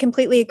 I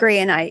completely agree.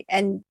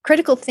 And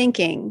critical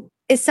thinking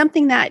is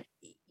something that,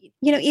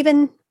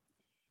 even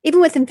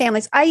within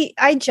families,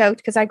 I joked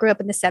because I grew up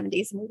in the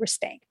 70s and we were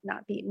spanked,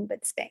 not beaten,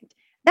 but spanked.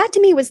 That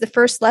to me was the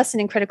first lesson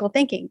in critical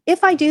thinking.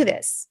 If I do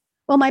this,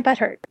 well, my butt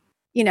hurt,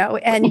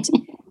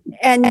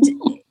 and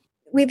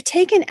we've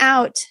taken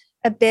out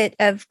a bit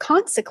of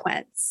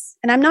consequence.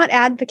 And I'm not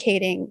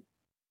advocating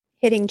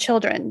hitting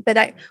children,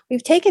 but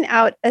we've taken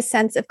out a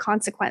sense of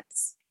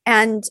consequence.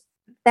 And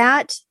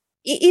that,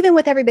 even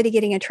with everybody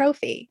getting a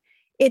trophy,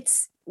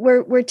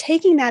 we're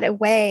taking that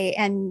away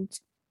and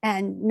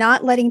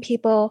not letting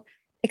people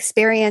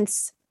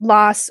experience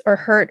loss or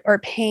hurt or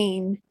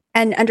pain,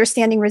 and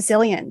understanding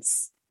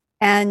resilience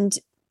and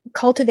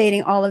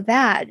cultivating all of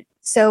that.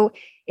 So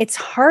it's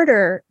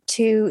harder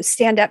to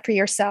stand up for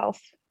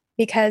yourself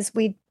because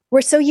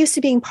we're so used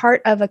to being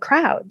part of a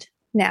crowd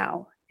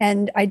now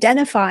and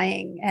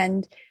identifying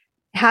and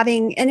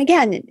having, and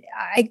again,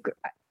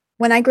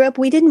 when I grew up,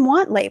 we didn't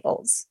want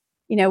labels.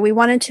 We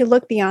wanted to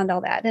look beyond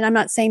all that. And I'm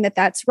not saying that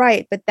that's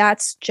right, but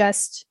that's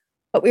just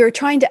what we were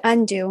trying to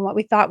undo and what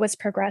we thought was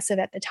progressive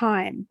at the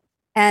time.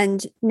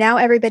 And now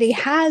everybody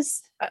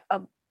has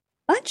a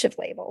bunch of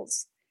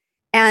labels,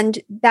 and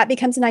that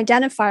becomes an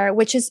identifier,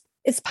 which is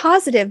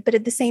positive, but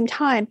at the same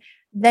time,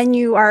 then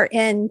you are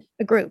in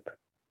a group.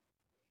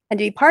 And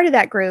to be part of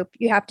that group,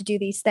 you have to do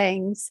these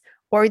things,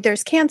 or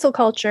there's cancel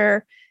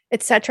culture,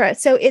 etc.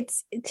 So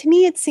to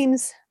me, it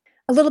seems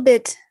a little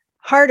bit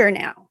harder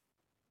now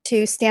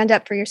to stand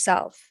up for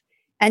yourself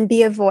and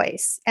be a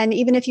voice. And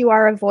even if you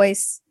are a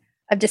voice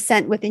of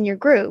dissent within your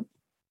group,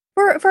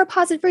 for a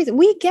positive reason,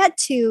 we get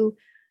to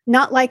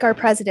not like our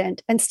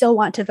president and still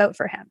want to vote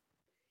for him.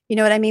 You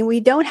know what I mean? We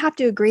don't have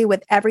to agree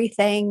with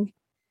everything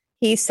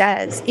he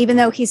says, even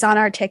though he's on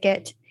our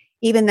ticket,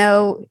 even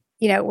though,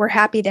 we're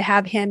happy to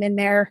have him in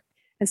there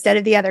instead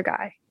of the other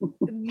guy.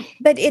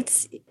 But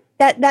it's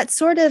that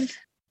sort of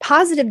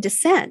positive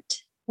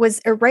dissent was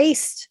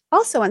erased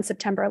also on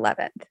September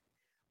 11th,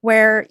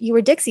 where you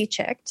were Dixie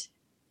chicked,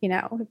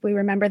 if we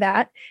remember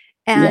that.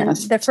 And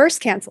Yes. The first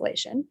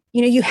cancellation,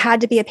 you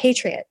had to be a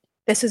patriot.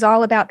 This is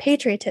all about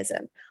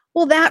patriotism.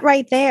 Well, that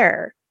right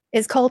there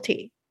is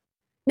culty.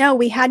 No,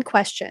 we had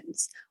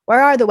questions.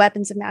 Where are the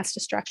weapons of mass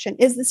destruction?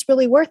 Is this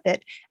really worth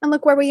it? And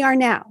look where we are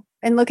now.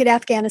 And look at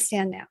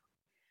Afghanistan now.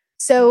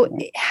 So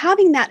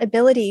having that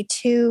ability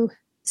to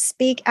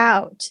speak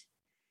out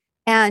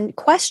and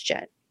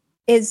question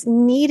is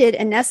needed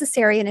and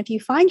necessary. And if you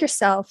find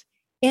yourself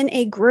in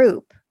a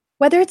group,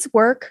 whether it's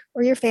work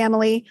or your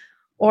family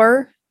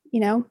or,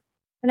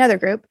 another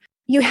group,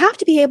 you have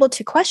to be able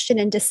to question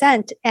and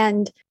dissent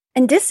and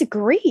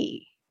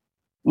disagree.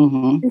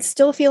 Mm-hmm. And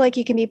still feel like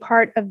you can be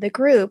part of the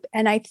group.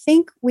 And I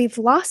think we've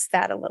lost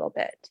that a little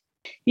bit.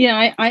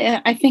 Yeah,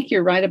 I think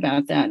you're right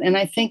about that. And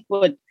I think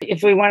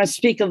if we want to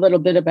speak a little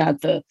bit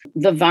about the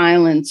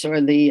violence or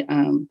the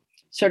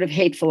sort of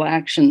hateful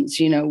actions,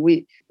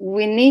 we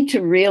need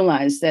to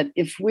realize that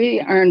if we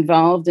are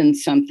involved in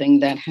something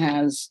that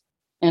has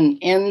an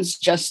ends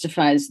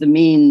justifies the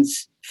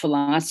means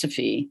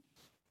philosophy,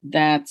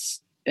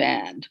 that's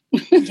bad.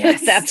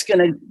 Yes. that's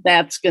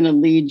gonna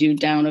lead you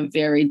down a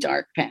very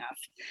dark path.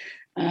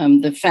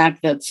 The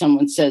fact that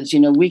someone says,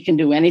 we can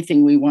do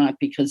anything we want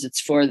because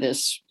it's for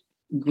this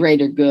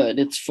greater good.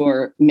 It's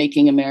for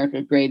making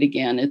America great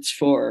again. It's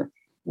for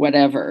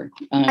whatever.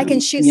 I can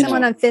shoot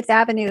someone on Fifth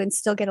Avenue and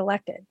still get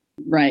elected.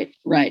 Right.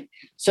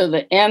 So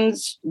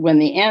when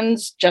the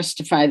ends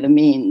justify the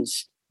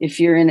means, if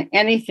you're in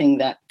anything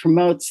that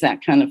promotes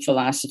that kind of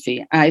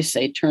philosophy, I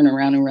say turn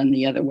around and run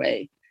the other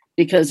way,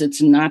 because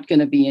it's not going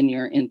to be in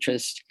your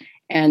interest.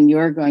 And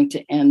you're going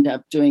to end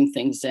up doing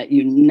things that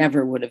you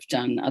never would have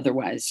done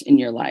otherwise in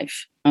your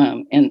life.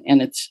 I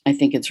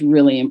think it's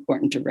really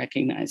important to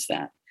recognize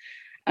that.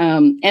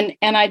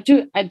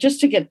 I just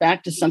to get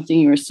back to something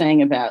you were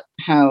saying about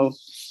how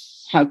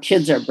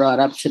kids are brought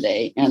up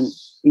today. And,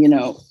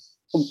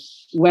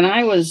 when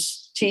I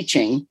was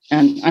teaching,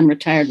 and I'm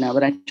retired now,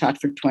 but I taught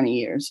for 20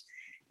 years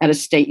at a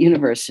state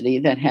university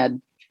that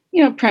had,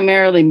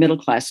 primarily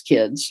middle-class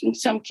kids, and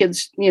some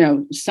kids,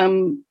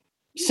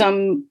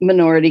 some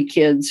minority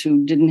kids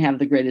who didn't have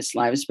the greatest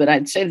lives, but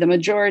I'd say the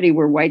majority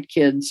were white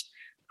kids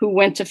who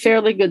went to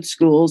fairly good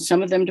schools,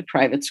 some of them to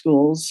private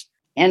schools.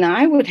 And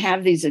I would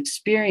have these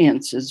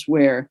experiences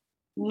where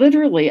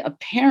literally a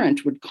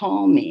parent would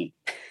call me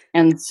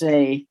and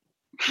say,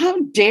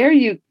 how dare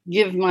you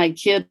give my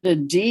kid a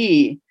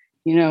D?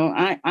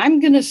 I'm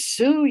going to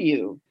sue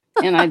you.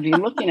 And I'd be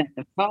looking at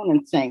the phone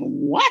and saying,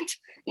 what?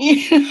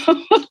 And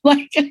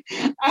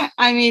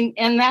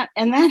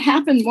that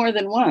happened more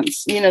than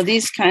once,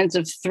 these kinds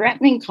of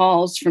threatening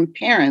calls from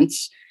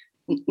parents,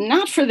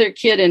 not for their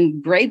kid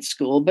in grade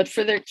school, but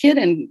for their kid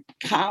in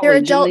college. Their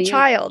adult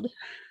child.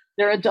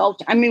 Their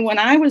adult. When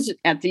I was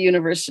at the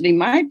university,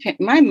 my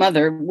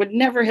mother would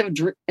never have,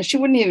 she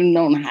wouldn't even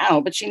known how,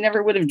 but she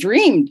never would have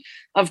dreamed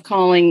of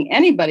calling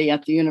anybody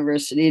at the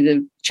university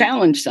to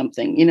challenge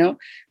something,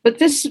 but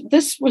this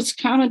was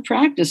common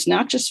practice,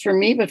 not just for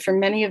me, but for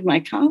many of my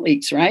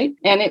colleagues. Right.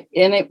 And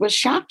it was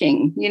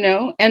shocking,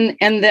 and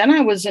then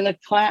I was in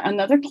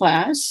another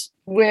class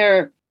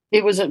where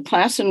it was a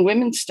class in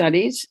women's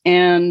studies,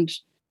 and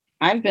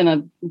I've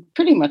been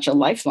pretty much a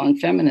lifelong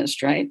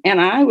feminist, right? And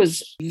I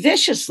was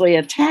viciously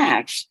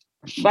attacked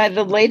by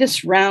the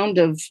latest round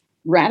of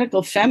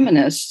radical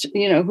feminists,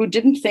 who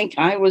didn't think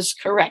I was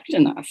correct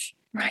enough.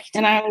 Right.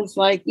 And I was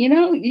like,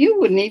 you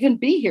wouldn't even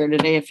be here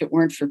today if it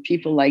weren't for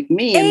people like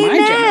me and my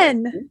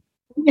generation.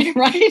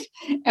 Right.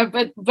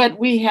 But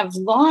we have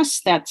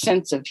lost that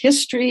sense of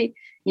history,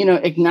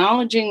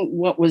 acknowledging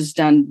what was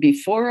done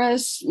before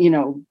us,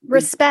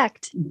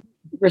 respect.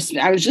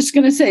 I was just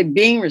going to say,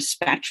 being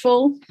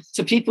respectful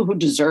to people who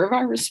deserve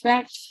our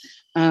respect.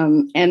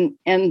 And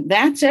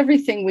that's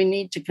everything we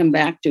need to come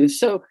back to.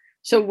 So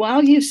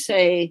while you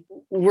say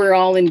we're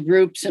all in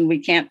groups and we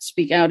can't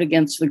speak out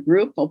against the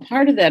group, well,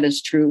 part of that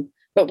is true,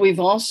 but we've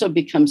also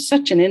become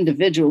such an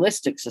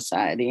individualistic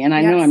society. And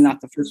I know I'm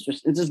not the first,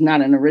 this is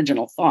not an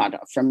original thought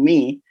from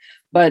me,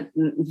 but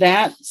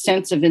that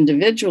sense of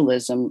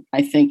individualism,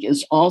 I think,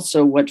 is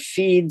also what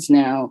feeds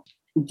now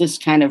this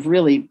kind of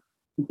really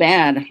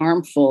bad,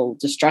 harmful,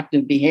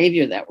 destructive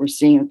behavior that we're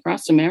seeing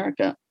across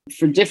America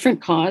for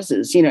different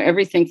causes,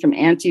 everything from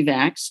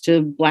anti-vax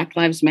to Black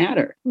Lives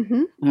Matter.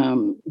 Mm-hmm.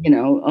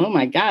 Oh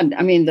my God.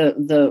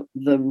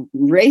 The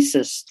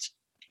racist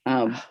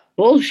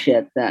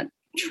bullshit that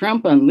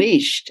Trump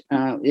unleashed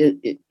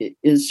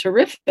is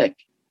horrific.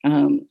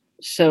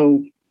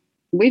 So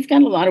we've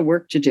got a lot of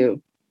work to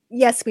do.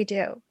 Yes, we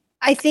do.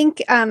 I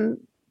think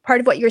part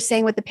of what you're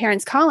saying with the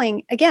parents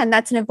calling, again,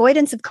 that's an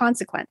avoidance of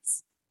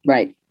consequence.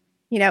 Right.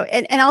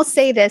 And I'll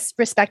say this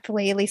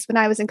respectfully, at least when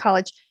I was in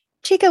college,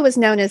 Chico was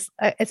known as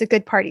a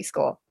good party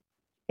school.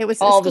 It was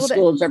all the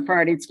schools are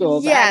party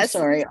schools. Yes,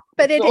 I'm sorry,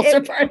 but it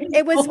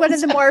was one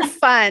of the more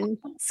fun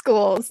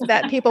schools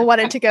that people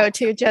wanted to go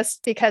to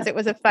just because it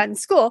was a fun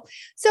school.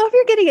 So if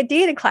you're getting a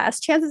D in a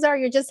class, chances are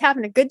you're just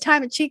having a good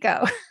time at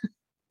Chico.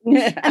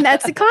 And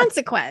that's a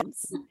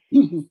consequence.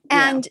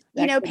 And,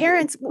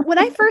 parents, when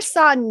I first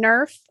saw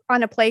Nerf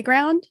on a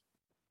playground,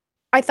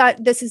 I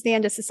thought this is the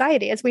end of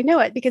society as we know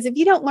it, because if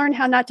you don't learn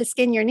how not to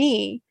skin your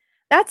knee,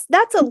 that's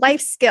a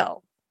life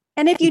skill.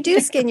 And if you do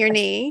skin your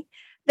knee,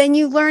 then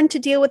you learn to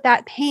deal with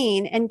that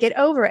pain and get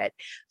over it.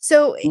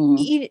 So,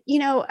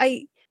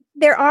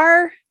 there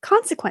are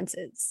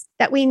consequences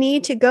that we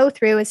need to go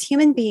through as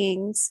human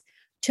beings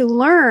to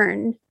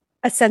learn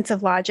a sense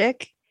of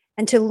logic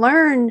and to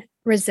learn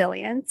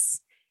resilience.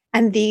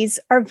 And these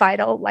are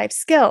vital life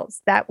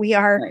skills that we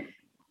are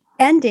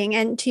ending.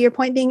 And to your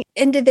point, being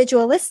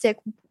individualistic,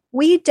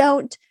 we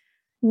don't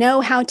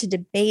know how to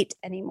debate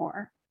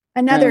anymore.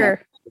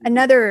 Another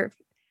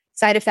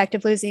side effect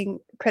of losing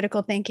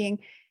critical thinking,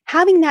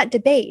 having that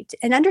debate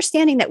and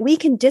understanding that we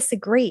can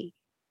disagree,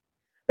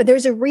 but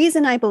there's a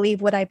reason I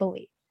believe what I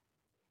believe.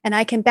 And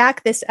I can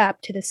back this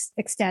up to this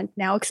extent.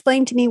 Now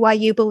explain to me why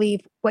you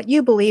believe what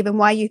you believe and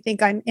why you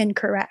think I'm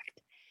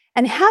incorrect.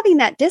 And having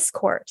that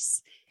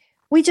discourse,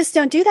 we just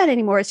don't do that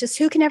anymore. It's just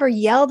who can ever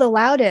yell the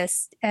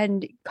loudest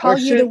and call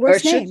you the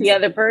worst names. Or shoot the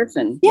other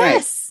person.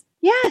 Yes.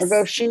 Right. Yes. Or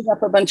go shoot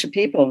up a bunch of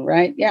people,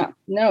 right? Yeah.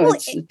 No, well,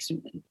 it's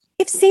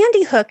if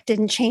Sandy Hook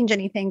didn't change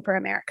anything for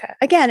America,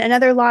 again,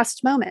 another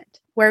lost moment.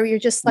 where you're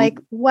just like,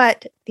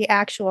 what the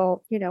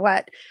actual, you know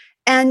what?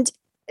 And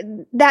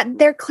that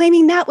they're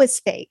claiming that was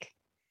fake.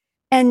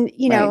 And,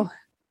 you know,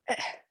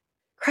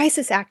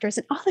 crisis actors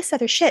and all this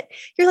other shit.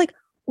 You're like,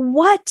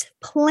 what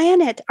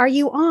planet are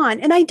you on?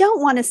 And I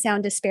don't want to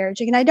sound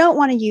disparaging, and I don't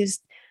want to use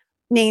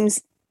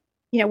names,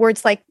 you know,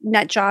 words like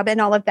nut job and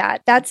all of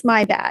that. That's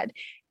my bad.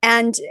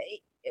 And,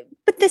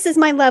 but this is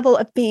my level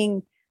of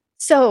being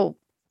so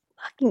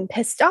fucking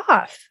pissed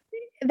off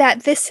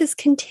that this has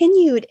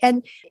continued.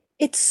 And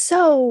it's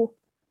so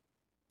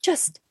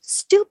just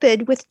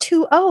stupid with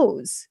two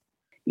O's.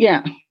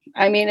 Yeah.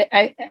 I mean,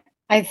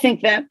 I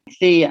think that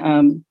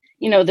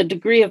the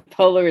degree of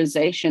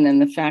polarization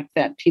and the fact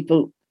that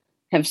people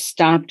have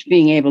stopped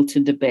being able to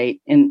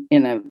debate in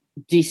a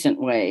decent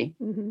way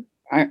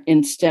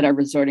instead are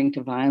resorting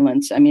to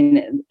violence. I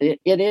mean, it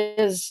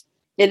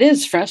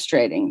is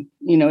frustrating.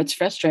 You know, it's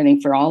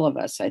frustrating for all of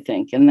us, I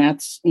think. And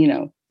that's, you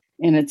know,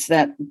 and it's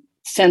that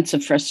sense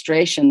of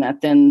frustration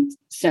that then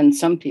sends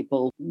some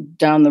people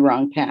down the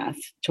wrong path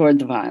toward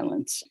the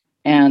violence.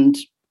 And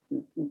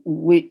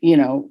we, you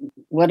know,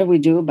 what do we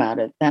do about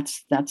it?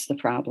 That's the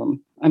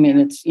problem. I mean,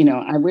 it's, you know,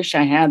 I wish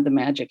I had the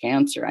magic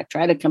answer. I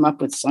try to come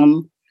up with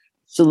some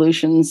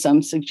solutions,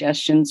 some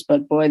suggestions,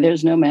 but boy,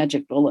 there's no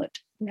magic bullet.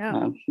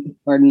 No.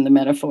 Pardon the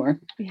metaphor.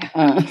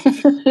 Yeah.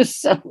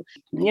 So,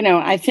 you know,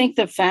 I think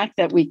the fact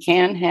that we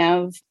can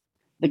have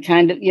the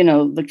kind of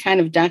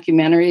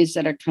documentaries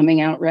that are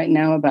coming out right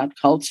now about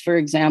cults, for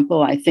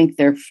example, I think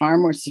they're far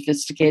more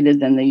sophisticated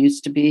than they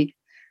used to be.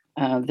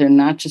 They're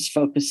not just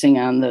focusing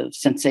on the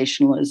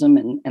sensationalism,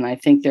 and I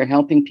think they're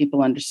helping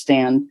people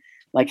understand,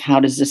 like, how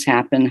does this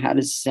happen? How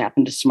does this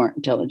happen to smart,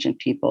 intelligent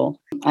people?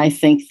 I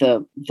think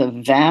the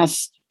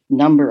vast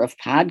number of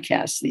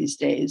podcasts these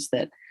days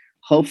that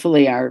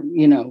hopefully are,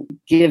 you know,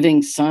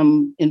 giving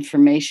some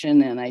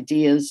information and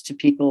ideas to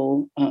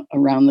people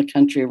around the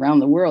country, around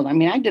the world. I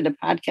mean, I did a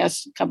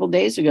podcast a couple of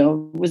days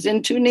ago, was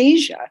in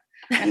Tunisia.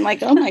 I'm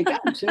like, oh my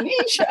God,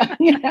 Tunisia,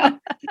 you know?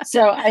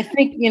 So I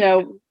think, you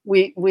know,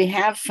 we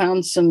have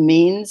found some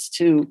means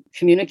to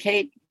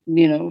communicate,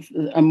 you know,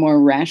 a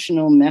more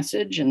rational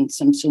message and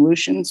some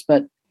solutions,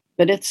 but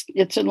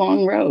it's a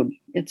long road.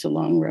 It's a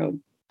long road.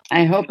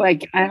 I hope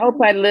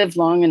I live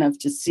long enough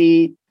to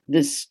see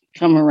this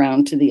come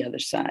around to the other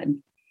side.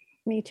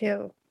 Me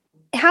too.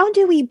 How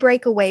do we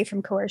break away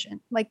from coercion?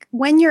 Like,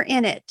 when you're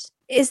in it,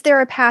 is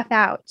there a path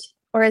out,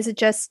 or is it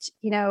just,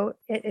 you know,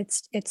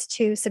 it's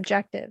too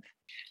subjective?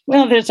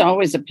 Well, there's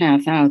always a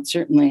path out,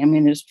 certainly. I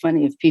mean, there's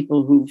plenty of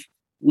people who've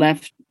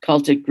left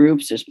cultic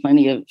groups. There's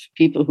plenty of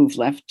people who've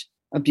left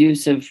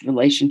abusive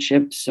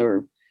relationships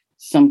or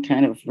some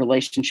kind of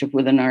relationship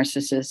with a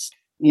narcissist.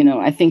 You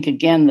know, I think,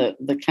 again,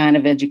 the kind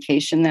of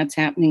education that's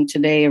happening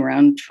today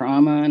around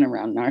trauma and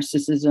around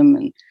narcissism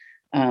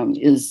and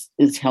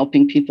is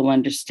helping people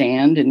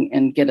understand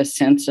and get a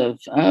sense of,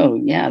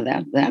 oh,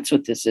 yeah, that's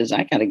what this is.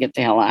 I got to get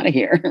the hell out of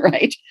here,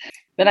 right?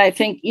 But I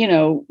think, you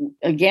know,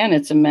 again,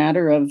 it's a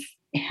matter of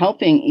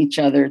helping each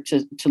other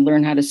to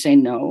learn how to say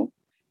no,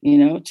 you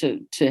know,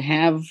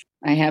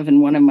 I have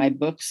in one of my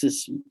books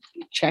this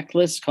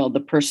checklist called the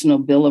Personal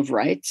Bill of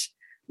Rights,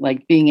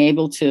 like being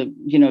able to,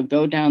 you know,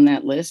 go down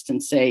that list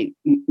and say,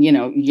 you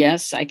know,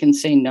 yes, I can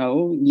say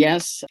no.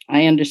 Yes,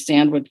 I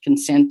understand what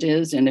consent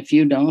is. And if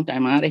you don't,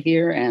 I'm out of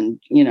here. And,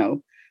 you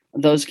know,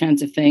 those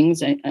kinds of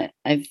things.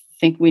 I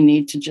think we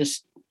need to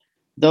just,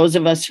 those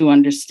of us who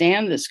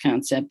understand this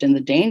concept and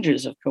the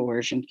dangers of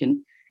coercion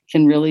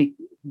can really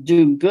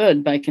do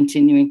good by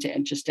continuing to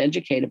just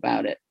educate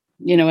about it.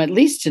 You know, at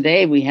least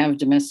today we have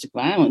domestic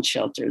violence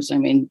shelters. I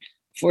mean,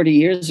 40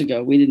 years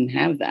ago, we didn't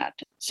have that.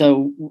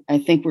 So I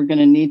think we're going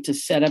to need to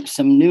set up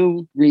some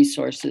new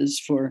resources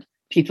for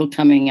people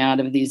coming out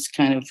of these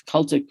kind of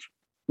cultic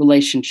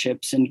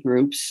relationships and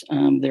groups.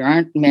 There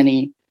aren't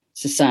many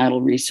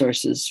societal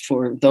resources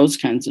for those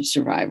kinds of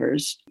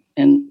survivors.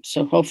 And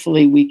so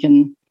hopefully we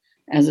can,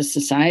 as a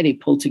society,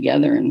 pull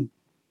together and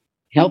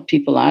help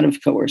people out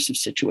of coercive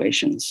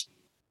situations.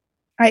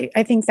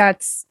 I think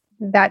that's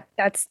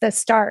the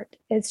start.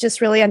 It's just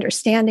really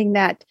understanding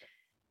that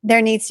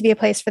there needs to be a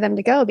place for them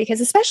to go, because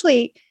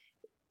especially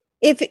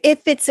if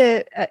it's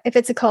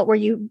a cult where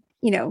you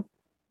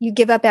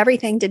give up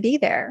everything to be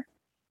there,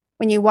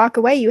 when you walk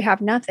away, you have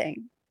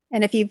nothing.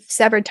 And if you've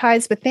severed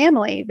ties with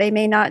family, they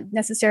may not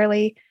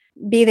necessarily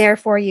be there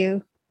for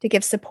you to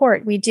give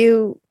support. We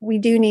do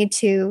need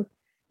to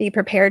be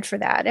prepared for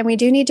that. And we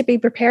do need to be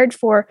prepared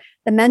for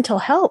the mental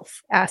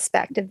health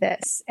aspect of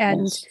this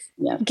and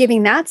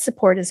giving that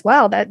support as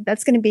well.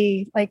 That's going to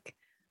be like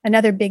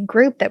another big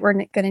group that we're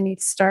going to need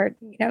to start,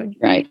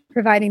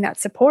 providing that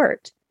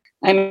support.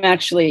 I'm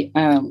actually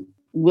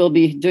will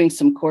be doing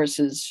some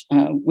courses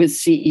with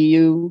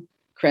CEU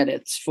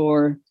credits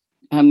for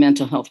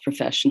mental health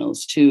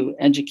professionals to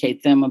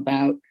educate them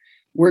about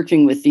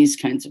working with these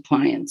kinds of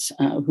clients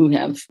who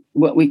have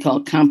what we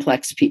call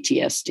complex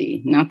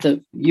PTSD, not the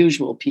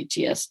usual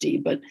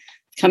PTSD, but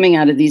coming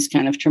out of these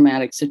kind of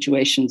traumatic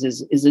situations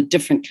is a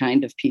different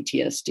kind of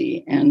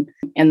PTSD.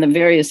 And the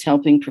various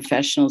helping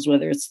professionals,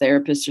 whether it's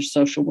therapists or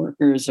social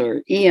workers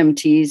or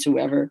EMTs,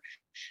 whoever,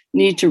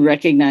 need to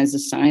recognize the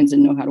signs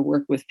and know how to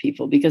work with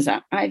people, because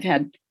I've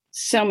had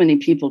so many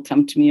people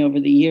come to me over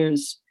the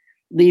years,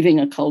 leaving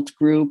a cult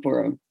group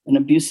or an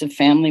abusive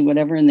family,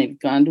 whatever, and they've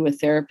gone to a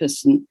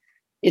therapist and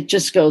it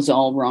just goes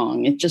all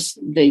wrong. And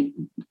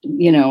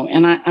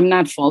I'm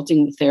not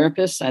faulting the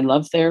therapists. I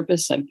love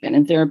therapists. I've been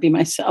in therapy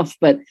myself,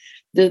 but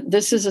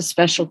this is a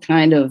special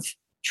kind of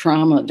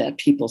trauma that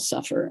people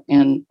suffer,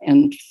 and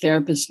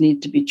therapists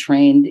need to be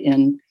trained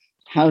in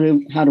how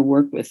to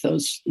work with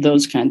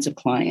those kinds of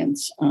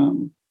clients.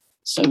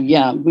 So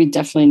yeah, we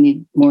definitely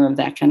need more of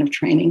that kind of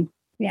training.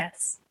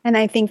 Yes. And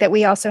I think that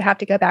we also have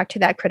to go back to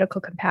that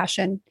critical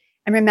compassion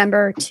and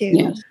remember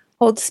to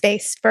hold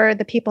space for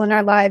the people in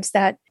our lives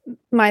that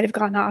might have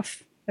gone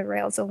off the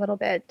rails a little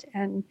bit,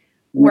 and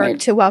work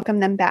to welcome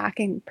them back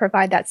and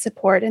provide that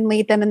support and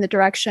lead them in the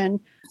direction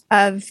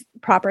of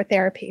proper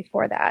therapy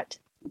for that.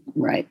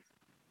 Right.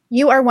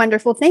 You are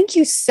wonderful. Thank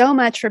you so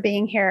much for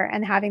being here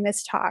and having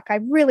this talk. I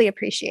really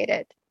appreciate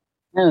it.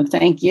 Oh,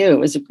 thank you. It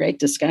was a great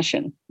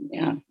discussion.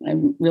 Yeah,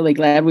 I'm really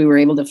glad we were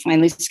able to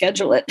finally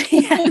schedule it.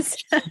 Yes.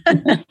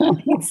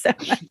 Thanks so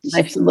much.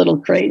 Life's a little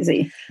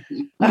crazy.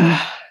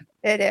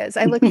 It is.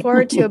 I look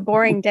forward to a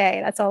boring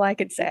day. That's all I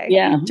could say.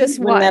 Yeah. Just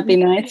Wouldn't that be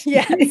nice?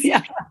 Yes.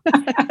 Yeah.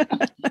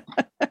 I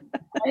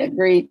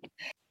agree.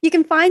 You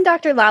can find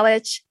Dr.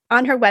 Lalich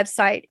on her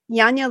website,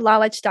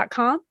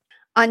 janjalalich.com,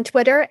 on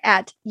Twitter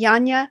at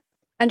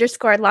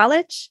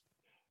Janja_Lalich,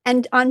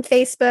 and on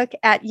Facebook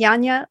at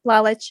Janja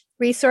Lalich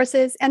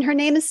Resources. And her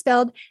name is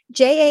spelled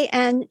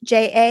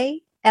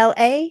JanjaLalich.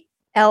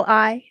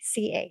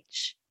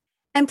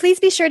 And please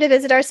be sure to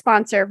visit our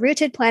sponsor,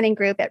 Rooted Planning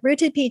Group, at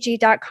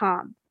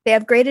rootedpg.com. They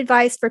have great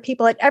advice for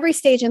people at every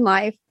stage in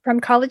life,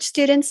 from college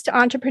students to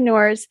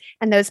entrepreneurs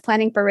and those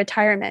planning for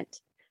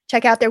retirement.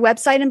 Check out their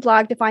website and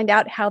blog to find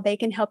out how they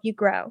can help you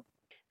grow.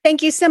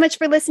 Thank you so much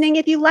for listening.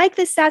 If you like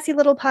this sassy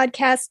little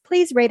podcast,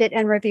 please rate it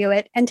and review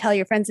it and tell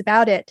your friends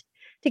about it.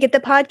 To get the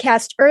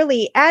podcast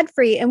early,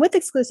 ad-free, and with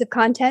exclusive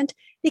content,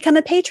 become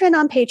a patron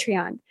on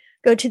Patreon.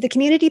 Go to the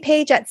community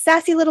page at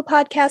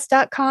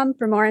sassylittlepodcast.com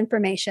for more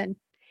information.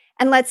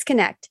 And let's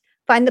connect.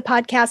 Find the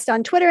podcast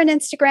on Twitter and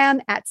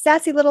Instagram at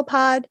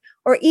sassylittlepod,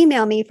 or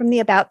email me from the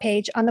About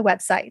page on the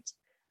website.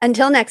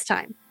 Until next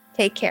time,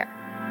 take care.